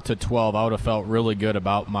gone out to 12, I would have felt really good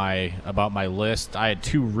about my list. I had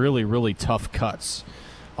 2 really, really tough cuts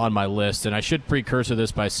on my list, and I should precursor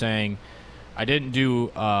this by saying I didn't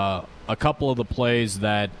do a couple of the plays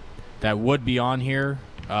that would be on here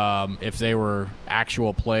if they were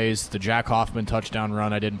actual plays. The Jack Hoffman touchdown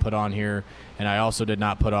run I didn't put on here, and I also did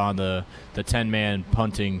not put on the 10-man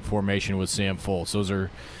punting formation with Sam Foltz. Those are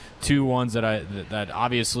 2 ones that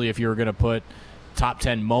obviously if you were going to put top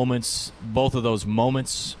 10 moments, both of those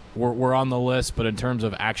moments were on the list, but in terms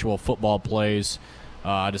of actual football plays,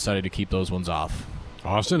 I decided to keep those ones off.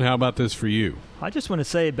 Austin, how about this for you? I just want to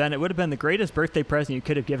say, Ben, it would have been the greatest birthday present you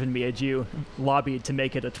could have given me had you lobbied to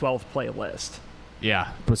make it a 12-play list.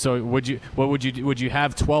 Yeah, but so would you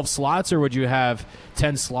have 12 slots, or would you have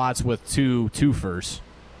 10 slots with 2 twofers?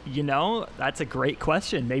 That's a great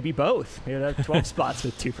question. Maybe both. Maybe have 12 spots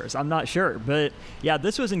with twofers. I'm not sure. But, yeah,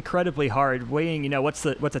 this was incredibly hard. Weighing, what's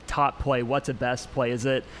a top play? What's a best play? Is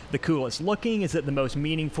it the coolest looking? Is it the most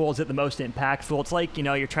meaningful? Is it the most impactful? It's like,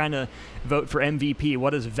 you're trying to vote for MVP. What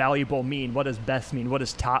does valuable mean? What does best mean? What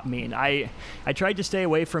does top mean? I tried to stay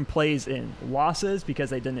away from plays in losses because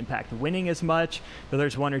they didn't impact winning as much. But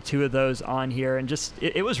there's 1 or 2 of those on here. And just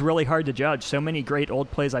it was really hard to judge. So many great old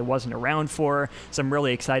plays I wasn't around for. Some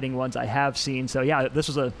really exciting ones I have seen. So, yeah, this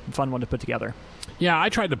was a fun one to put together. Yeah, I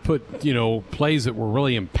tried to put, plays that were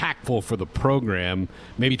really impactful for the program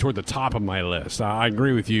maybe toward the top of my list. I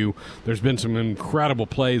agree with you. There's been some incredible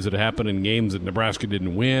plays that happened in games that Nebraska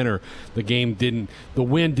didn't win, or the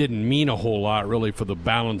win didn't mean a whole lot really for the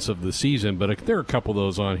balance of the season, but there are a couple of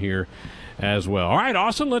those on here as well. All right,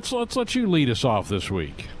 Austin, let's let you lead us off this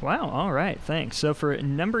week. Wow, all right, thanks. So for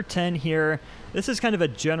number 10 here, this is kind of a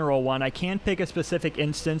general one. I can pick a specific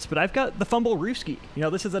instance, but I've got the Fumblerooski.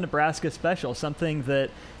 This is a Nebraska special, something that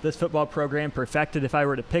this football program perfected. If I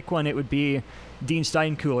were to pick one, it would be Dean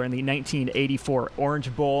Steinkuhler in the 1984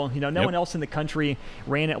 Orange Bowl. No one else in the country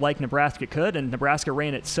ran it like Nebraska could, and Nebraska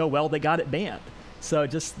ran it so well they got it banned. So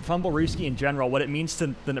just Fumblerooski in general, what it means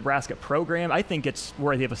to the Nebraska program, I think it's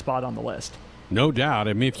worthy of a spot on the list. No doubt.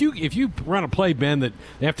 I mean, if you run a play, Ben, that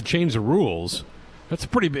they have to change the rules, that's a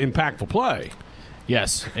pretty impactful play.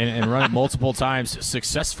 Yes, and run it multiple times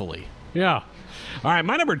successfully. Yeah. All right,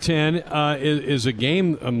 my number 10 is a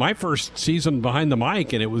game, my first season behind the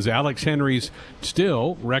mic, and it was Alex Henry's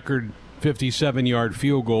still record 57-yard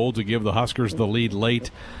field goal to give the Huskers the lead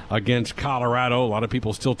late against Colorado. A lot of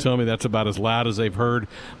people still tell me that's about as loud as they've heard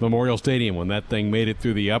Memorial Stadium when that thing made it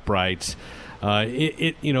through the uprights.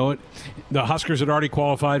 The Huskers had already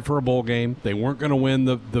qualified for a bowl game. They weren't going to win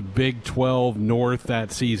the Big 12 North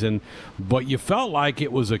that season, but you felt like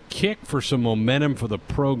it was a kick for some momentum for the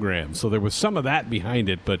program. So there was some of that behind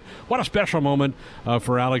it. But what a special moment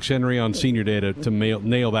for Alex Henry on Senior Day to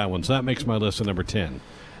nail that one. So that makes my list of number 10.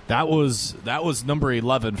 That was number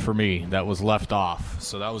 11 for me. That was left off.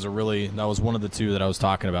 So that was one of the two that I was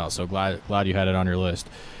talking about. So glad you had it on your list.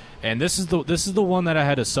 And this is the one that I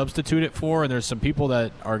had to substitute it for. And there's some people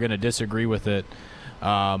that are going to disagree with it.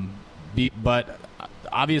 But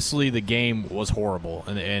obviously the game was horrible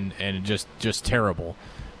and just terrible.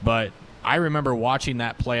 But I remember watching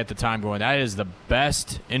that play at the time, going, that is the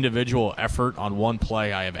best individual effort on one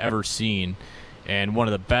play I have ever seen. And one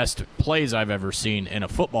of the best plays I've ever seen in a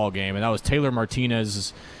football game, and that was Taylor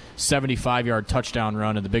Martinez's 75-yard touchdown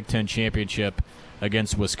run in the Big Ten Championship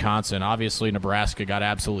against Wisconsin. Obviously, Nebraska got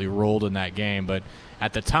absolutely rolled in that game, but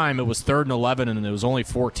at the time it was 3rd and 11, and it was only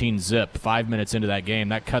 14-zip 5 minutes into that game.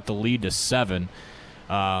 That cut the lead to 7.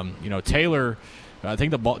 Taylor, I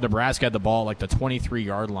think Nebraska had the ball at like the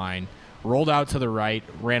 23-yard line, rolled out to the right,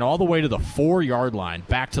 ran all the way to the 4-yard line,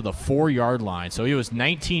 back to the 4-yard line. So he was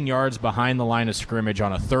 19 yards behind the line of scrimmage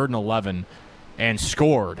on a 3rd and 11 and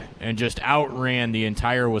scored and just outran the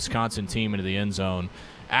entire Wisconsin team into the end zone.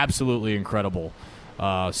 Absolutely incredible.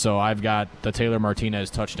 So I've got the Taylor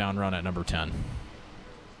Martinez touchdown run at number 10.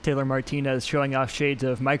 Taylor Martinez showing off shades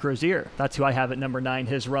of Mike Rozier. That's who I have at number 9.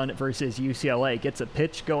 His run versus UCLA. Gets a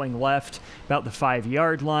pitch going left about the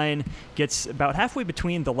 5-yard line. Gets about halfway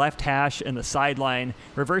between the left hash and the sideline.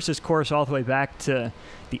 Reverses course all the way back to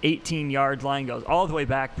the 18-yard line. Goes all the way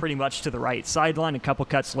back pretty much to the right sideline. A couple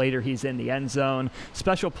cuts later, he's in the end zone.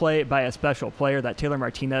 Special play by a special player. That Taylor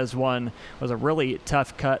Martinez one was a really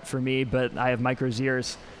tough cut for me, but I have Mike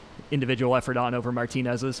Rozier's individual effort on over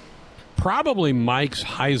Martinez's. Probably Mike's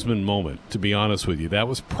Heisman moment, to be honest with you. That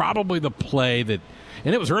was probably the play that,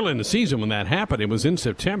 and it was early in the season when that happened. It was in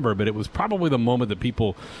September, but it was probably the moment that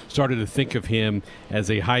people started to think of him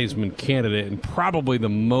as a Heisman candidate, and probably the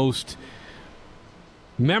most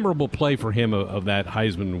memorable play for him of that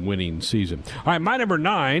Heisman winning season. All right, my number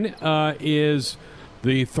 9 is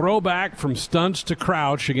the throwback from stunts to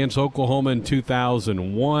crouch against Oklahoma in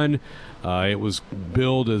 2001. It was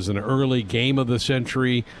billed as an early game of the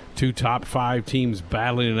century, 2 top 5 teams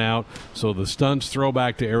battling it out. So the stunts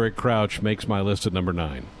throwback to Eric Crouch makes my list at number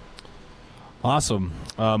 9. Awesome.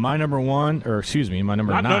 My number 1, or excuse me, my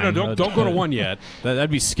number 9. No, don't go to 1 yet.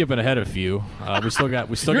 That'd be skipping ahead a few. We still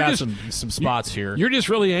got some spots here. You're just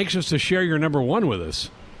really anxious to share your number 1 with us.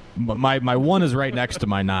 My 1 is right next to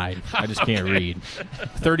my 9. I just can't read.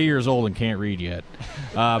 30 years old and can't read yet.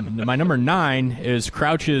 My number 9 is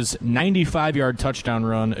Crouch's 95-yard touchdown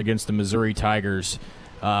run against the Missouri Tigers.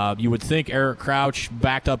 You would think Eric Crouch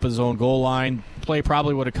backed up his own goal line. Play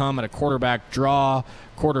probably would have come at a quarterback draw,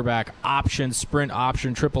 quarterback option, sprint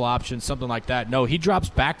option, triple option, something like that. No, he drops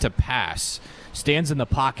back to pass, stands in the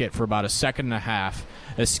pocket for about a second and a half,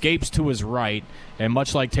 escapes to his right, and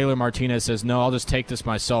much like Taylor Martinez says, no, I'll just take this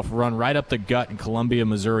myself, run right up the gut in Columbia,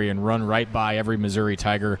 Missouri, and run right by every Missouri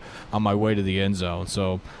Tiger on my way to the end zone.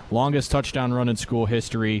 So longest touchdown run in school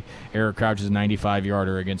history, Eric Crouch's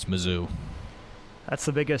 95-yarder against Mizzou. That's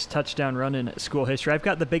the biggest touchdown run in school history. I've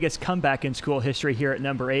got the biggest comeback in school history here at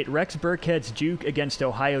number 8. Rex Burkhead's juke against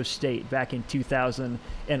Ohio State back in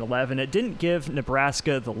 2011. It didn't give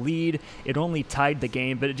Nebraska the lead. It only tied the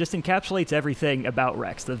game, but it just encapsulates everything about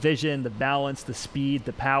Rex. The vision, the balance, the speed,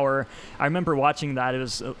 the power. I remember watching that. It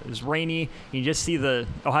was rainy. You just see the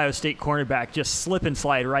Ohio State cornerback just slip and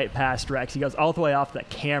slide right past Rex. He goes all the way off the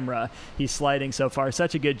camera. He's sliding so far.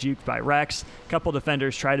 Such a good juke by Rex. A couple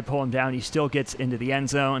defenders try to pull him down. He still gets into the end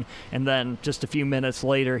zone, and then just a few minutes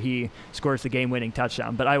later he scores the game-winning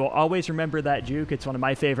touchdown. But I will always remember that juke. It's one of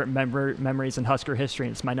my favorite memories in Husker history,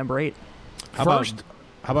 and it's my number 8. How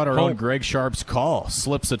about our own Greg Sharp's call?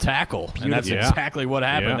 Slips a tackle, and that's exactly what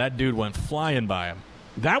happened. That dude went flying by him.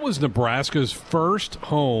 That was Nebraska's first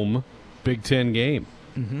home Big Ten game.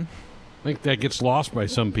 Mm-hmm. I think that gets lost by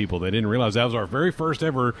some people. They didn't realize that was our very first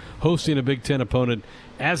ever hosting a Big Ten opponent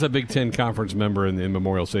as a Big Ten conference member in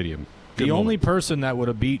Memorial Stadium. The only person that would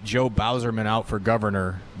have beat Joe Bowserman out for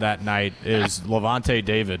governor that night is Levante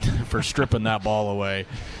David for stripping that ball away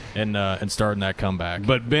and starting that comeback.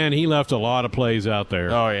 But Ben, he left a lot of plays out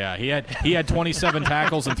there. Oh yeah, he had 27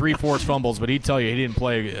 tackles and 3 forced fumbles, but he'd tell you he didn't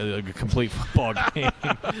play a complete football game.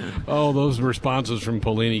 Oh, those responses from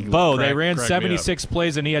Pelini. They ran 76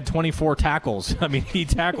 plays and he had 24 tackles. I mean, he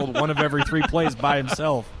tackled one of every 3 plays by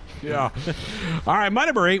himself. Yeah. All right, my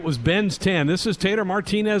number 8 was Ben's 10. This is Taylor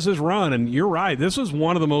Martinez's run, and you're right. This was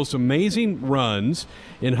one of the most amazing runs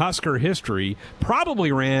in Husker history.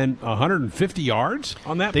 Probably ran 150 yards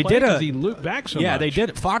on that play because he looped back so much. Yeah, they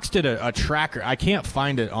did. Fox did a tracker. I can't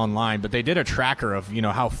find it online, but they did a tracker of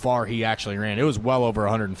how far he actually ran. It was well over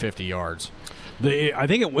 150 yards. I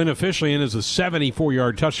think it went officially in as a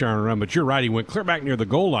 74-yard touchdown run, but you're right. He went clear back near the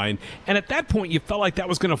goal line. And at that point, you felt like that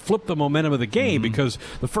was going to flip the momentum of the game because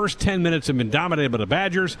the first 10 minutes have been dominated by the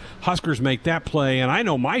Badgers. Huskers make that play. And I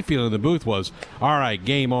know my feeling in the booth was, all right,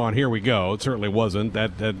 game on, here we go. It certainly wasn't.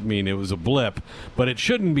 It was a blip. But it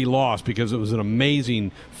shouldn't be lost because it was an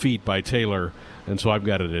amazing feat by Taylor. And so I've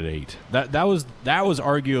got it at 8. That was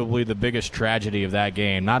arguably the biggest tragedy of that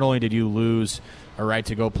game. Not only did you lose a right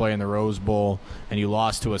to go play in the Rose Bowl, and you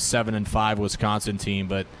lost to a 7-5 Wisconsin team,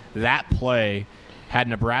 but that play, had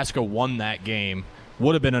Nebraska won that game,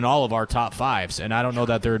 would have been in all of our top 5s, and I don't know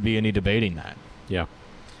that there would be any debating that. Yeah. All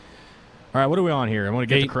right, what are we on here? I want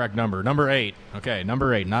to get the correct number. Number 8. Okay,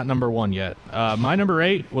 number 8, not number 1 yet. My number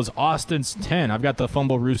 8 was Austin's 10. I've got the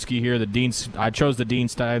Fumble Rooski here. I chose the Dean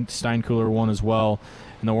Steinkuhler one as well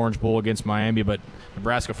in the Orange Bowl against Miami, but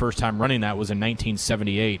Nebraska first time running that was in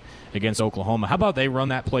 1978 against Oklahoma. How about they run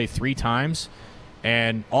that play 3 times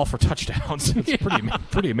and all for touchdowns? It's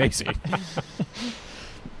pretty amazing.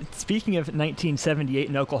 Speaking of 1978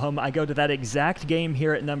 in Oklahoma, I go to that exact game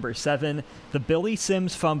here at number 7, the Billy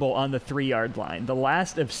Sims fumble on the 3-yard line. The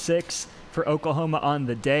last of 6 for Oklahoma on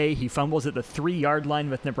the day. He fumbles at the 3-yard line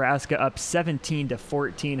with Nebraska up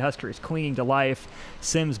 17-14. Huskers clinging to life.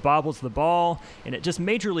 Sims bobbles the ball, and it just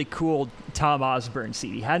majorly cooled Tom Osborne's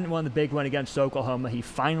seat. He hadn't won the big one against Oklahoma. He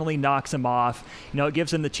finally knocks him off. It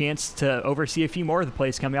gives him the chance to oversee a few more of the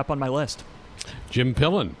plays coming up on my list. Jim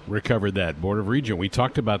Pillen recovered that, Board of Regent. We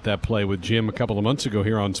talked about that play with Jim a couple of months ago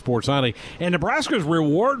here on Sports Nightly. And Nebraska's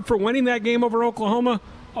reward for winning that game over Oklahoma,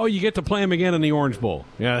 you get to play him again in the Orange Bowl.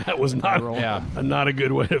 Yeah, that was not a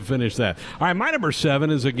good way to finish that. All right, my number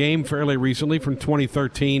 7 is a game fairly recently from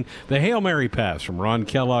 2013, the Hail Mary pass from Ron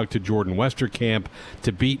Kellogg to Jordan Westerkamp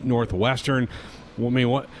to beat Northwestern. I mean,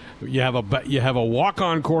 what you have a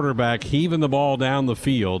walk-on quarterback heaving the ball down the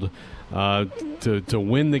field to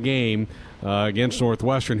win the game against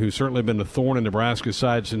Northwestern, who's certainly been a thorn in Nebraska's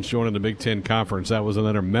side since joining the Big Ten Conference. That was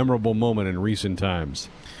another memorable moment in recent times.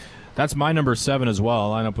 That's my number 7 as well. I'll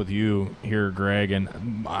line up with you here, Greg.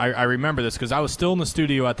 And I remember this because I was still in the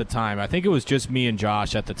studio at the time. I think it was just me and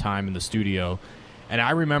Josh at the time in the studio. And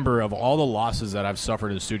I remember of all the losses that I've suffered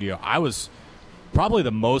in the studio, I was probably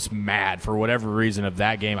the most mad for whatever reason of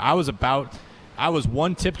that game. I was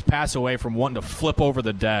one tipped pass away from wanting to flip over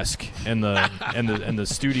the desk in the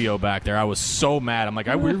studio back there. I was so mad. I'm like,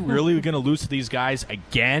 are we really going to lose to these guys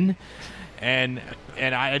again? And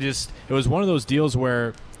it was one of those deals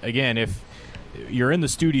where, again, if you're in the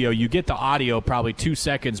studio, you get the audio probably 2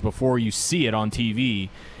 seconds before you see it on TV,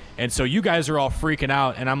 and so you guys are all freaking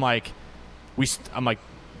out, and I'm like, we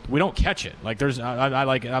don't catch it. Like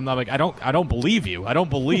I don't believe you. I don't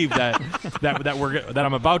believe that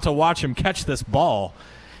I'm about to watch him catch this ball,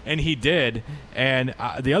 and he did. And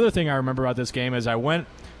the other thing I remember about this game is I went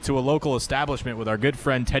to a local establishment with our good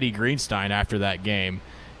friend Teddy Greenstein after that game,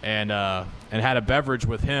 and had a beverage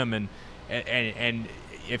with him, and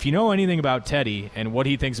if you know anything about Teddy and what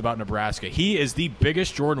he thinks about Nebraska, he is the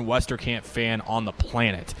biggest Jordan Westerkamp fan on the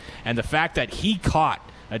planet. And the fact that he caught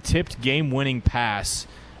a tipped game-winning pass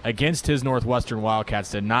against his Northwestern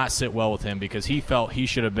Wildcats did not sit well with him because he felt he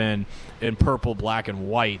should have been in purple, black, and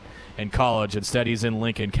white in college. Instead, he's in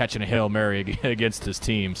Lincoln catching a Hail Mary against his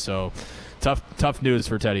team. So tough news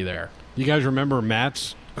for Teddy there. You guys remember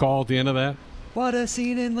Matt's call at the end of that? What a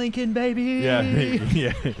scene in Lincoln, baby!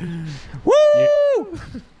 Yeah. Woo!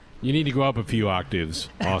 You need to go up a few octaves,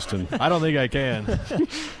 Austin. I don't think I can.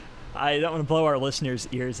 I don't want to blow our listeners'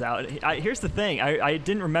 ears out. Here's the thing. I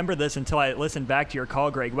didn't remember this until I listened back to your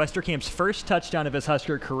call, Greg. Westerkamp's first touchdown of his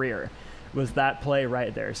Husker career was that play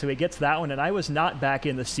right there. So he gets that one, and I was not back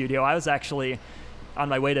in the studio. I was actually on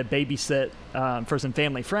my way to babysit for some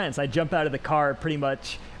family friends. I jump out of the car pretty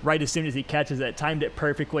much right as soon as he catches it, timed it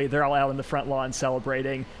perfectly. They're all out on the front lawn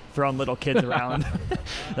celebrating, throwing little kids around.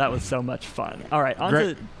 That was so much fun. All right,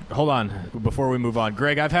 Greg, hold on before we move on.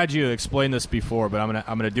 Greg, I've had you explain this before, but I'm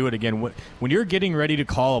gonna do it again. When you're getting ready to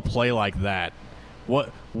call a play like that,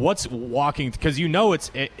 what's walking, because you know it's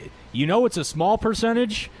a small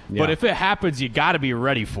percentage, but if it happens, you got to be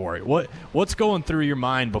ready for it. What's going through your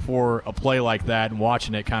mind before a play like that and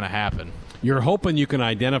watching it kind of happen? You're hoping you can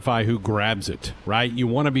identify who grabs it, right? You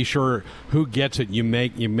want to be sure who gets it. You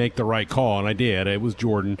make the right call, and I did. It was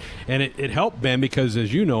Jordan, and it helped Ben because,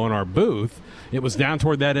 as you know, in our booth, it was down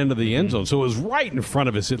toward that end of the end zone, so it was right in front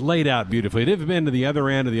of us. It laid out beautifully. It had been to the other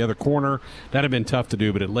end or the other corner. That'd have been tough to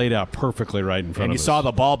do, but it laid out perfectly right in front of us. And you saw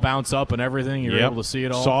the ball bounce up and everything. You were able to see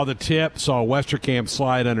it all. Saw the tip. Saw Westerkamp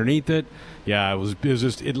slide underneath it. Yeah,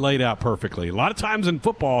 it laid out perfectly. A lot of times in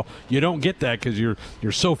football, you don't get that because you're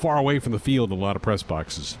so far away from the field in a lot of press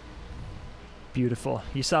boxes. Beautiful.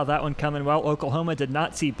 You saw that one coming. Well, Oklahoma did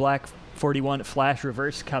not see Black 41 flash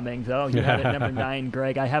reverse coming, though. You had it at number 9,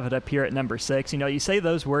 Greg. I have it up here at number 6. You know, you say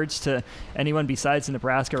those words to anyone besides a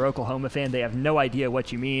Nebraska or Oklahoma fan, they have no idea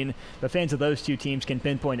what you mean. But fans of those two teams can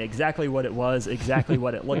pinpoint exactly what it was, exactly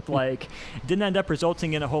what it looked like. It didn't end up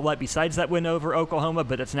resulting in a whole lot besides that win over Oklahoma,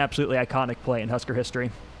 but it's an absolutely iconic play in Husker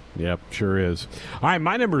history. Yep, sure is. All right,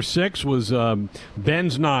 my number 6 was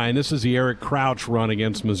Ben's 9. This is the Eric Crouch run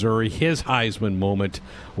against Missouri. His Heisman moment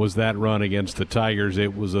was that run against the Tigers.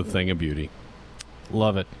 It was a thing of beauty.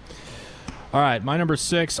 Love it. All right, my number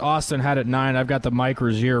 6, Austin had at 9. I've got the Mike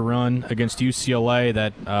Rozier run against UCLA.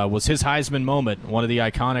 That was his Heisman moment. One of the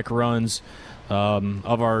iconic runs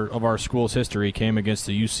of our school's history came against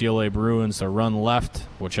the UCLA Bruins. The run left,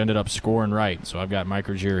 which ended up scoring right. So I've got Mike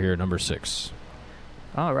Rozier here at number 6.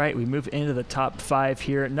 All right, we move into the top 5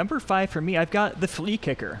 here. Number 5 for me, I've got the flea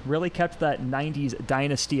kicker. Really kept that 90s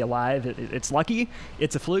dynasty alive. It's lucky,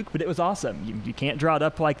 it's a fluke, but it was awesome. You can't draw it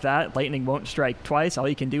up like that. Lightning won't strike twice. All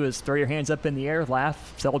you can do is throw your hands up in the air,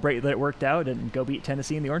 laugh, celebrate that it worked out, and go beat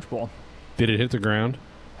Tennessee in the Orange Bowl. Did it hit the ground?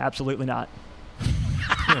 Absolutely not.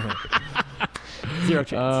 Zero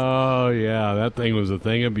chance. Oh, yeah, that thing was a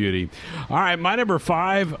thing of beauty. All right, my number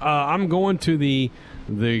 5, I'm going to the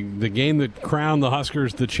game that crowned the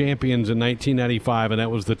Huskers the champions in 1995, and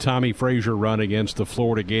that was the Tommy Frazier run against the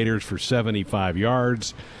Florida Gators for 75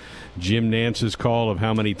 yards. Jim Nance's call of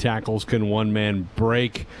how many tackles can one man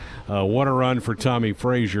break. What a run for Tommy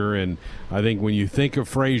Frazier, and I think when you think of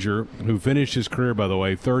Frazier, who finished his career, by the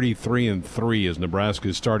way, 33-3 as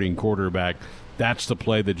Nebraska's starting quarterback, that's the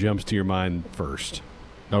play that jumps to your mind first.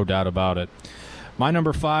 No doubt about it. My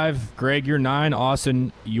number 5, Greg, you're 9.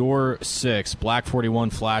 Austin, you're 6. Black 41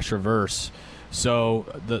 flash reverse. So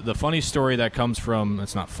the funny story that comes from,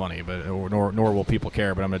 it's not funny, but nor will people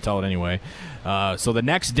care, but I'm going to tell it anyway. So the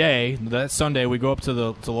next day, that Sunday, we go up to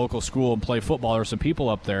the local school and play football. There were some people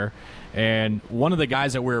up there, and one of the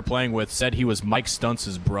guys that we were playing with said he was Mike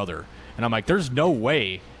Stuntz's brother. And I'm like, there's no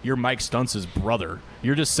way you're Mike Stuntz's brother.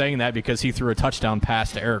 You're just saying that because he threw a touchdown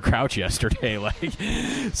pass to Eric Crouch yesterday.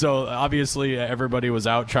 So obviously everybody was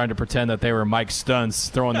out trying to pretend that they were Mike Stuntz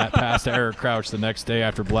throwing that pass to Eric Crouch the next day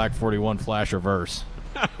after Black 41 flash reverse.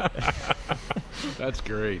 That's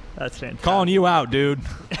great. That's fantastic. Calling you out, dude.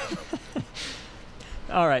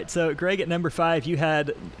 All right, so Greg, at number 5, you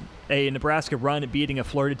had a Nebraska run at beating a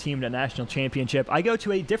Florida team in a national championship. I go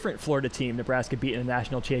to a different Florida team, Nebraska beating a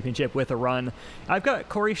national championship with a run. I've got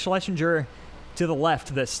Corey Schlesinger to the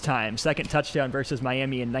left this time. Second touchdown versus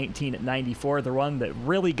Miami in 1994, the one that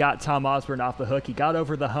really got Tom Osborne off the hook. He got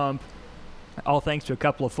over the hump, all thanks to a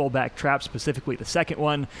couple of fullback traps, specifically the second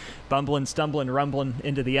one, bumbling, stumbling, rumbling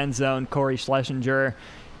into the end zone. Corey Schlesinger,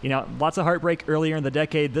 lots of heartbreak earlier in the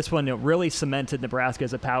decade. This one really cemented Nebraska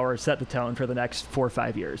as a power, set the tone for the next 4 or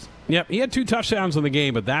 5 years. Yep, he had 2 touchdowns in the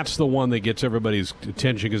game, but that's the one that gets everybody's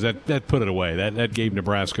attention because that put it away. That gave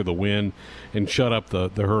Nebraska the win and shut up the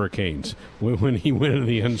Hurricanes. When he went into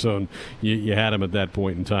the end zone, you had him at that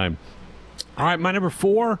point in time. All right, my number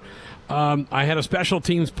 4, I had a special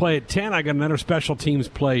teams play at 10. I got another special teams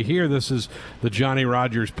play here. This is the Johnny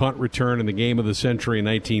Rodgers punt return in the game of the century in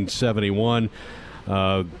 1971.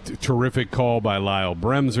 Terrific call by Lyle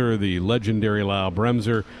Bremser, the legendary Lyle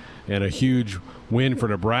Bremser, and a huge win for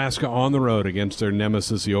Nebraska on the road against their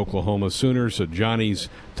nemesis, the Oklahoma Sooners. So Johnny's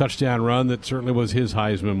touchdown run, that certainly was his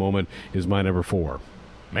Heisman moment, is my number 4.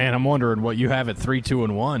 Man, I'm wondering what you have at 3, 2,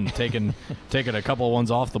 and 1, taking a couple of ones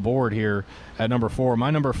off the board here at number 4. My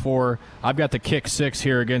number 4, I've got the kick 6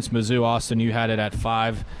 here against Mizzou. Austin, you had it at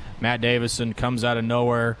 5. Matt Davison comes out of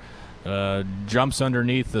nowhere, jumps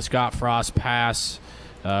underneath the Scott Frost pass,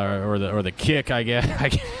 or the kick. I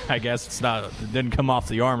guess it didn't come off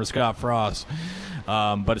the arm of Scott Frost,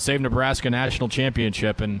 but it saved Nebraska national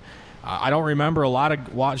championship. And I don't remember a lot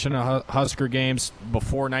of watching Husker games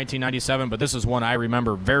before 1997, but this is one I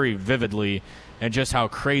remember very vividly, and just how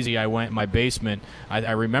crazy I went in my basement.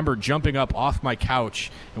 I remember jumping up off my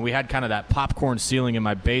couch, and we had kind of that popcorn ceiling in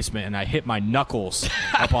my basement, and I hit my knuckles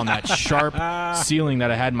up on that sharp ceiling that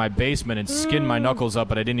I had in my basement and skinned my knuckles up,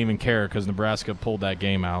 but I didn't even care because Nebraska pulled that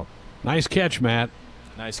game out. Nice catch, Matt.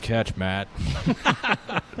 Nice catch, Matt.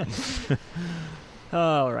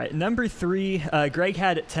 All right, number 3, Greg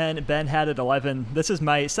had it 10, Ben had it 11. This is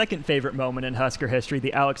my second favorite moment in Husker history,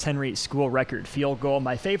 the Alex Henry school record field goal.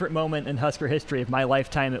 My favorite moment in Husker history, of my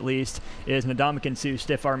lifetime at least, is Ndamukong Suh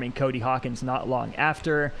stiff-arming Cody Hawkins not long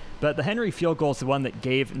after. But the Henry field goal is the one that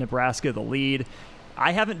gave Nebraska the lead.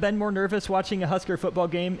 I haven't been more nervous watching a Husker football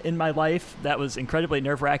game in my life. That was incredibly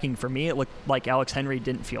nerve-wracking for me. It looked like Alex Henry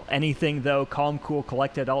didn't feel anything, though. Calm, cool,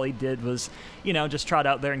 collected. All he did was, just trot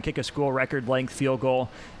out there and kick a school record-length field goal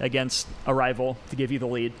against a rival to give you the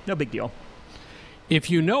lead. No big deal. If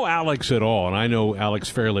you know Alex at all, and I know Alex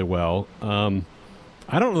fairly well,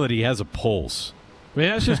 I don't know that he has a pulse. I mean,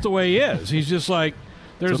 that's just the way he is. He's just like...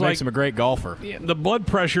 That's what makes him a great golfer. The blood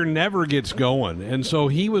pressure never gets going, and so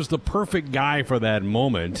he was the perfect guy for that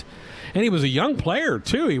moment. And he was a young player,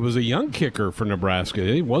 too. He was a young kicker for Nebraska.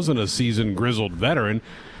 He wasn't a seasoned, grizzled veteran.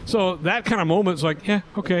 So that kind of moment's like, yeah,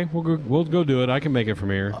 okay, we'll go do it. I can make it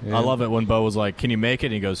from here. Yeah. I love it when Bo was like, can you make it?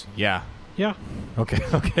 And he goes, yeah. Yeah. Okay,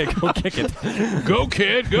 go kick it. Go,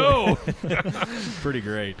 kid, go. Pretty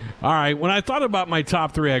great. All right, when I thought about my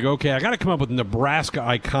top 3, I go, okay, I got to come up with Nebraska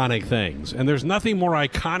iconic things. And there's nothing more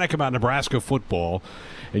iconic about Nebraska football,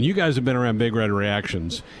 and you guys have been around Big Red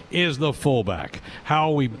Reactions, is the fullback.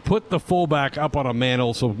 How we put the fullback up on a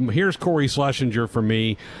mantle. So here's Corey Schlesinger for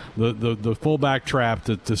me, the fullback trap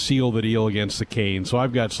to seal the deal against the Canes. So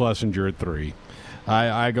I've got Schlesinger at 3.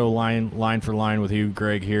 I go line for line with you,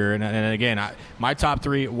 Greg, here. And again, my top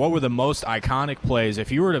 3, what were the most iconic plays?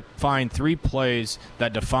 If you were to find 3 plays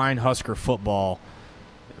that define Husker football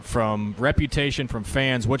from reputation, from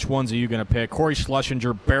fans, which ones are you going to pick? Corey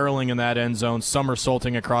Schlesinger barreling in that end zone,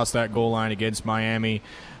 somersaulting across that goal line against Miami.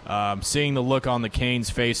 Seeing the look on the Canes'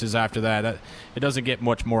 faces after that, it doesn't get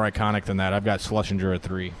much more iconic than that. I've got Schlesinger at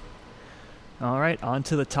 3. All right, on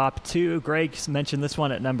to the top 2. Greg mentioned this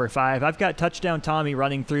one at number 5. I've got Touchdown Tommy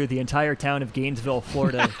running through the entire town of Gainesville,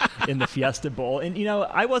 Florida in the Fiesta Bowl. And,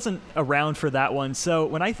 I wasn't around for that one. So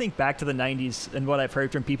when I think back to the 90s and what I've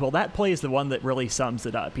heard from people, that play is the one that really sums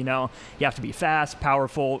it up. You have to be fast,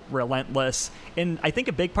 powerful, relentless. And I think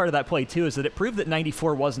a big part of that play, too, is that it proved that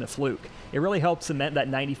 94 wasn't a fluke. It really helped cement that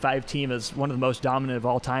 95 team as one of the most dominant of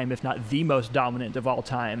all time, if not the most dominant of all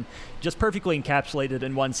time. Just perfectly encapsulated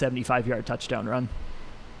in one 75-yard touchdown run.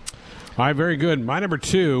 All right, very good. My number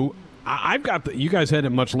 2, I've got you guys had it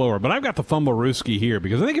much lower, but I've got the Fumblerooski here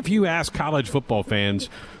because I think if you ask college football fans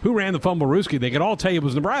who ran the Fumblerooski, they could all tell you it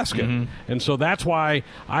was Nebraska. Mm-hmm. And so that's why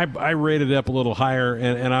I rated it up a little higher,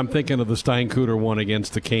 and I'm thinking of the Steinkuter one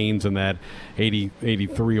against the Canes in that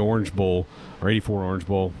 83 Orange Bowl, or 84 Orange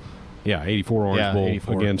Bowl. Yeah, 84 Orange Bowl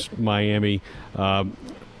 84. Against Miami.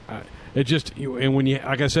 It just, and when you,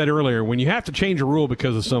 like I said earlier, when you have to change a rule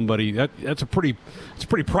because of somebody, it's a pretty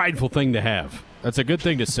prideful thing to have. That's a good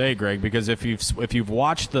thing to say, Greg, because if you've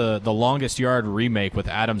watched the Longest Yard remake with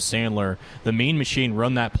Adam Sandler, the Mean Machine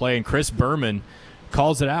run that play, and Chris Berman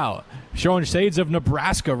calls it out, showing shades of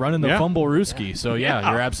Nebraska running the Fumblerooski. So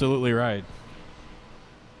yeah, you're absolutely right.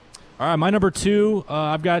 All right, my number 2,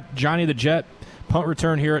 I've got Johnny the Jet. Punt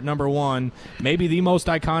return here at number 1. Maybe the most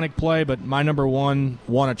iconic play, but my number 1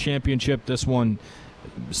 won a championship. This one,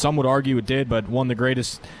 some would argue it did, but won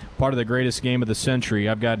part of the greatest game of the century.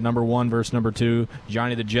 I've got number 1 versus number 2.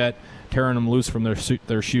 Johnny the Jet tearing them loose from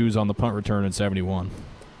their shoes on the punt return in 71.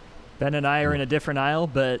 Ben and I are in a different aisle,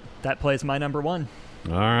 but that play is my number 1.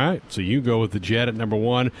 All right, so you go with the Jet at number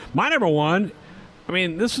 1. My number 1. I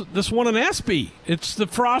mean, this won an ESPY. It's the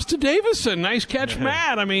Frost to Davison. Nice catch,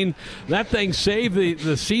 Matt. I mean, that thing saved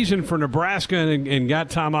the season for Nebraska and got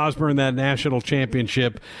Tom Osborne that national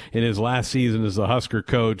championship in his last season as the Husker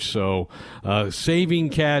coach. So,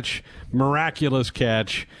 saving catch, miraculous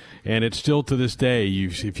catch, and it's still to this day.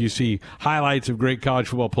 If you see highlights of great college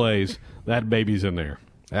football plays, that baby's in there.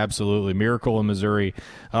 Absolutely. Miracle in Missouri.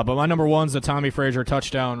 But my number one's the Tommy Frazier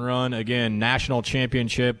touchdown run. Again, national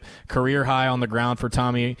championship, career high on the ground for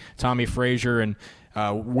Tommy Frazier. And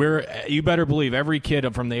you better believe every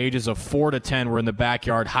kid from the ages of 4 to 10 were in the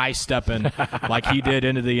backyard high stepping like he did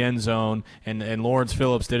into the end zone, and Lawrence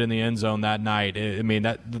Phillips did in the end zone that night. I mean,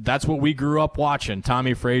 that's what we grew up watching.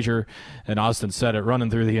 Tommy Frazier, and Austin said it, running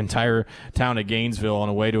through the entire town of Gainesville on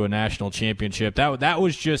a way to a national championship. That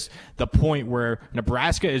was just the point where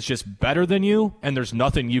Nebraska is just better than you, and there's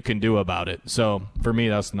nothing you can do about it. So for me,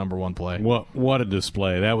 that's the number one play. What a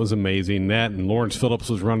display. That was amazing. That, and Lawrence Phillips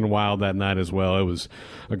was running wild that night as well. It was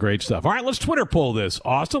a great stuff. All right, let's Twitter poll this,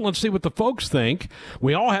 Austin. Let's see what the folks think.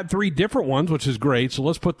 We all had 3 different ones, which is great. So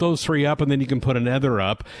let's put those 3 up, and then you can put another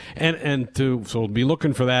up. So be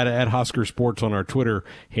looking for that at Husker Sports on our Twitter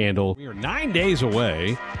handle. We are 9 days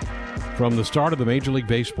away from the start of the Major League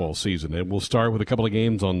Baseball season. It will start with a couple of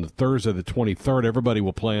games on Thursday the 23rd. Everybody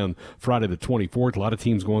will play on Friday the 24th. A lot of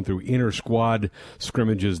teams going through inter-squad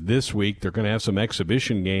scrimmages this week. They're going to have some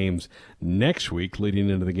exhibition games next week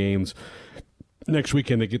leading into the games next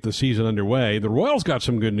weekend to get the season underway. The Royals got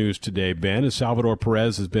some good news today, Ben, as Salvador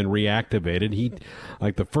Perez has been reactivated. He,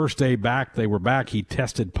 like the first day back, they were back, he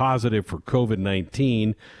tested positive for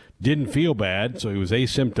COVID-19. Didn't feel bad, so he was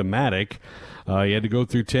asymptomatic. He had to go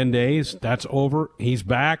through 10 days. That's over. He's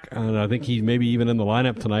back, and I think he's maybe even in the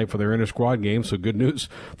lineup tonight for their inter-squad game, so good news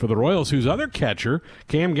for the Royals, whose other catcher,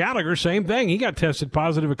 Cam Gallagher, same thing. He got tested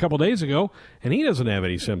positive a couple days ago, and he doesn't have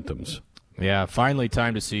any symptoms. Yeah, finally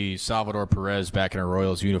time to see Salvador Perez back in a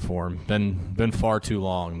Royals uniform. Been far too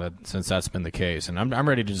long since that's been the case, and I'm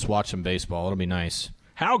ready to just watch some baseball. It'll be nice.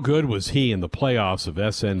 How good was he in the playoffs of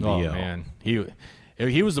SNBL? Oh, man.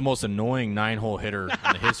 He was the most annoying 9-hole hitter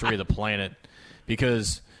in the history of the planet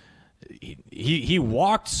because he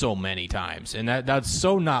walked so many times, and that's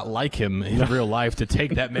so not like him in real life to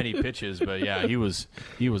take that many pitches. But, yeah, he was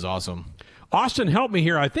awesome. Austin, help me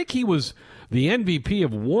here. I think he was the MVP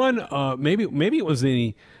of one, maybe it was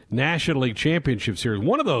the National League Championship Series.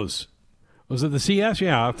 One of those. Was it the CS?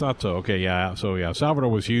 Yeah, I thought so. Okay, yeah. So, yeah, Salvador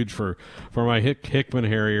was huge for my Hickman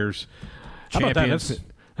Harriers. How about that?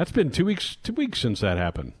 That's been 2 weeks since that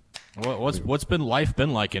happened. What's life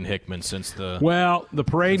been like in Hickman since the? Well, the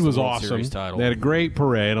parade was awesome. They had a great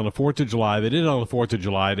parade on the 4th of July. They did it on the 4th of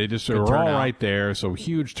July. They just were all right there, so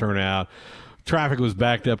huge turnout. Traffic was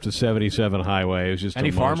backed up to 77 Highway. It was just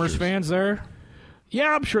any Farmers fans there?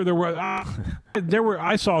 Yeah, I'm sure there were.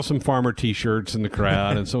 I saw some Farmer T-shirts in the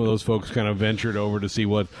crowd, and some of those folks kind of ventured over to see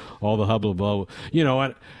what all the hubbub. You know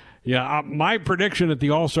what? Yeah, my prediction at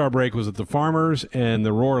the All-Star break was that the Farmers and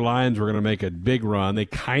the Roar Lions were going to make a big run. They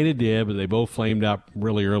kind of did, but they both flamed out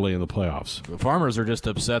really early in the playoffs. The Farmers are just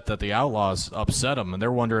upset that the Outlaws upset them, and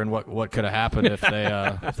they're wondering what could have happened if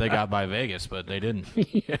they got by Vegas, but they didn't.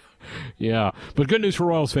 Yeah. But good news for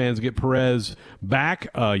Royals fans. Get Perez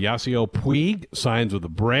back. Yasiel Puig signs with the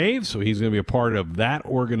Braves, so he's going to be a part of that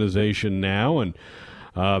organization now. And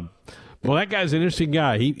well, that guy's an interesting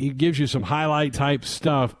guy. He gives you some highlight-type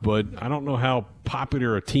stuff, but I don't know how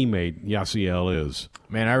popular a teammate Yasiel is.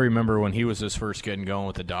 Man, I remember when he was just first getting going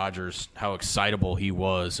with the Dodgers, how excitable he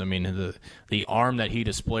was. I mean, the arm that he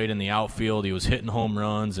displayed in the outfield, he was hitting home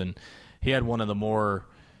runs, and he had one of the more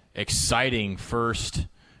exciting first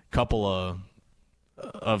couple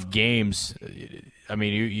of games. I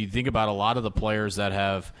mean, you think about a lot of the players that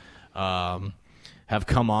have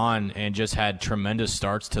come on and just had tremendous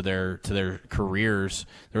starts to their careers.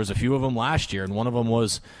 There was a few of them last year, and one of them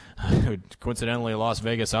was coincidentally a Las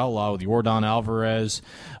Vegas Outlaw with Yordan Alvarez,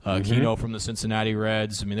 Kino from the Cincinnati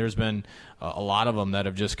Reds. I mean, there's been a lot of them that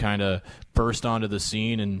have just kind of burst onto the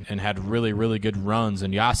scene and had really, really good runs,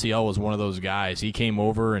 and Yasiel was one of those guys. He came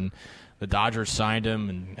over, and the Dodgers signed him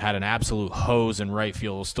and had an absolute hose in right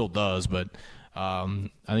field. Still does, but I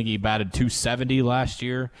think he batted .270 last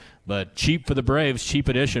year. But cheap for the Braves, cheap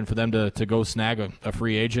addition for them to go snag a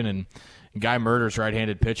free agent, and guy murders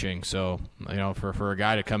right-handed pitching. So, you know, for a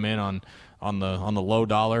guy to come in on the low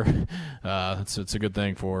dollar, it's a good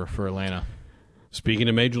thing for Atlanta. Speaking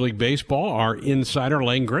of Major League Baseball, our insider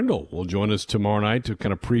Lane Grindle will join us tomorrow night to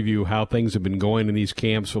kind of preview how things have been going in these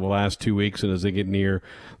camps for the last 2 weeks and as they get near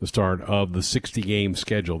the start of the 60-game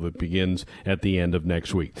schedule that begins at the end of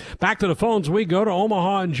next week. Back to the phones we go to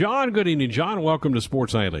Omaha and John. Good evening, John. Welcome to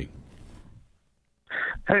Sports Nightly.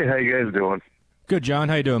 Hey, how you guys doing? Good, John.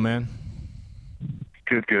 How you doing, man?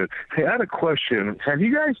 Good. Hey, I had a question. Have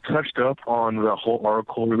you guys touched up on the whole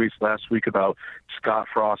article released last week about Scott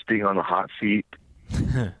Frost being on the hot seat?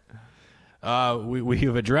 We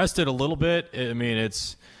have addressed it a little bit. I mean,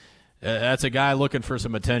 that's a guy looking for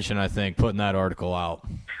some attention, I think, putting that article out.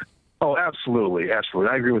 Oh, absolutely.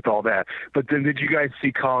 Absolutely. I agree with all that. But then did you guys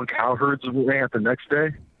see Colin Cowherd's rant the next day?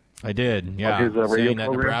 I did, yeah. His, saying that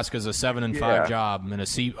program? Nebraska's a 7-5 job and a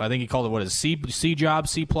C. I think he called it what, a C job,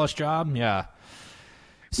 C+ job. Yeah.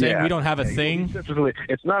 Saying we don't have a thing.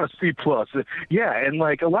 It's not a C+. Yeah, and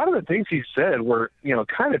like a lot of the things he said were,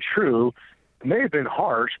 kind of true. It may have been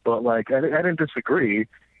harsh, but like I didn't disagree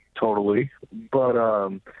totally. But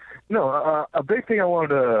a big thing I wanted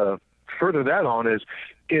to further that on is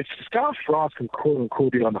if Scott Frost can quote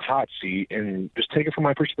unquote be on the hot seat, and just take it from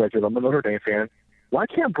my perspective, I'm a Notre Dame fan. Why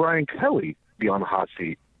can't Brian Kelly be on the hot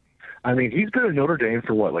seat? I mean, he's been at Notre Dame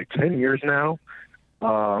for what, like 10 years now?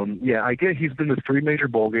 I get he's been to 3 major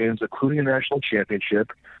bowl games, including a national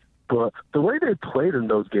championship. But the way they played in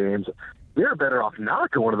those games, they're better off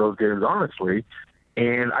not going to those games, honestly.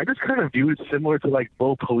 And I just kind of view it similar to like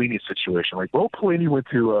Bo Pelini's situation. Like Bo Pelini went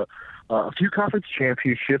to a few conference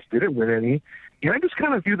championships, didn't win any. And I just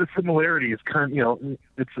kind of view the similarity as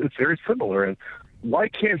it's very similar. And why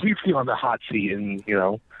can't he be on the hot seat? And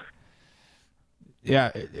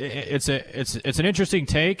Yeah, it's an interesting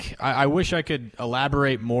take. I wish I could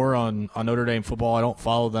elaborate more on Notre Dame football. I don't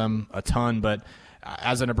follow them a ton, but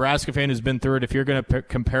as a Nebraska fan who's been through it, if you're going to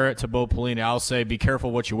compare it to Bo Pelini, I'll say be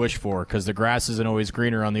careful what you wish for, because the grass isn't always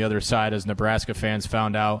greener on the other side, as Nebraska fans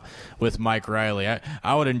found out with Mike Riley.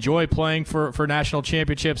 I would enjoy playing for national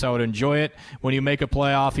championships. I would enjoy it when you make a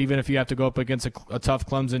playoff, even if you have to go up against a tough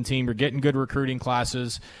Clemson team. You're getting good recruiting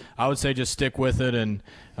classes. I would say just stick with it. And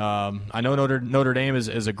I know Notre Dame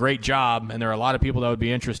is a great job, and there are a lot of people that would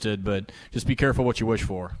be interested, but just be careful what you wish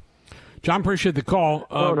for. John, appreciate the call.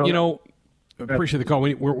 Appreciate the call.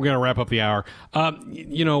 We're going to wrap up the hour.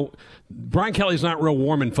 Brian Kelly's not real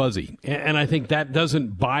warm and fuzzy, and I think that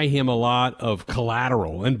doesn't buy him a lot of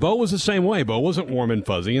collateral. And Bo was the same way. Bo wasn't warm and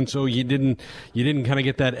fuzzy, and so you didn't kind of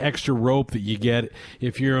get that extra rope that you get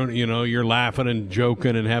if you're laughing and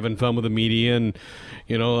joking and having fun with the media. And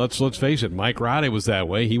let's face it, Mike Riley was that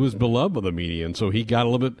way. He was beloved by the media, and so he got a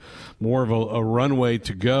little bit more of a runway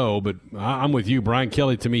to go. But I'm with you. Brian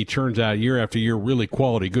Kelly, to me, turns out year after year really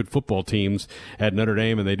quality, good football teams at Notre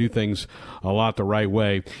Dame, and they do things a lot the right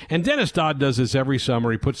way. And Dennis Dodd does this every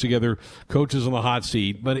summer. He puts together coaches on the hot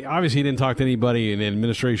seat, but obviously he didn't talk to anybody in the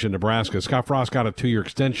administration of Nebraska. Scott Frost got a 2-year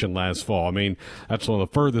extension last fall. I mean, that's one of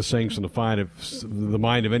the furthest things from the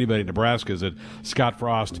mind of anybody in Nebraska is that Scott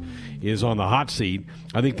Frost is on the hot seat.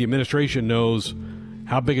 I think the administration knows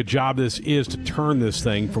how big a job this is to turn this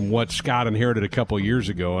thing from what Scott inherited a couple of years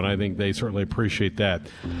ago, and I think they certainly appreciate that.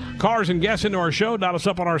 Callers and guests into our show, dial us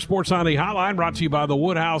up on our Sports Sunday hotline, brought to you by the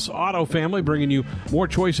Woodhouse Auto Family, bringing you more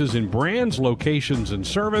choices in brands, locations, and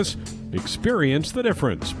service. Experience the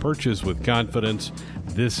difference. Purchase with confidence.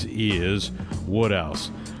 This is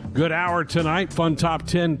Woodhouse. Good hour tonight. Fun top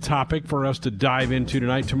 10 topic for us to dive into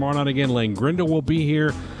tonight. Tomorrow night again, Lane Grindle will be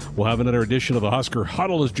here. We'll have another edition of the Husker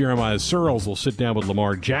Huddle as Jeremiah Searles will sit down with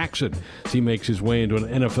Lamar Jackson as he makes his way into an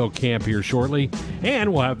NFL camp here shortly.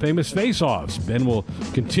 And we'll have famous face-offs. Ben will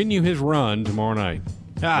continue his run tomorrow night.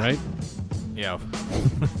 Right? Yeah.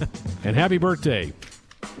 And happy birthday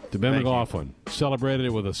to Ben McLaughlin. Celebrated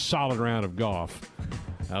it with a solid round of golf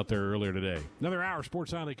out there earlier today. Another hour,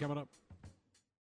 Sports Sunday coming up.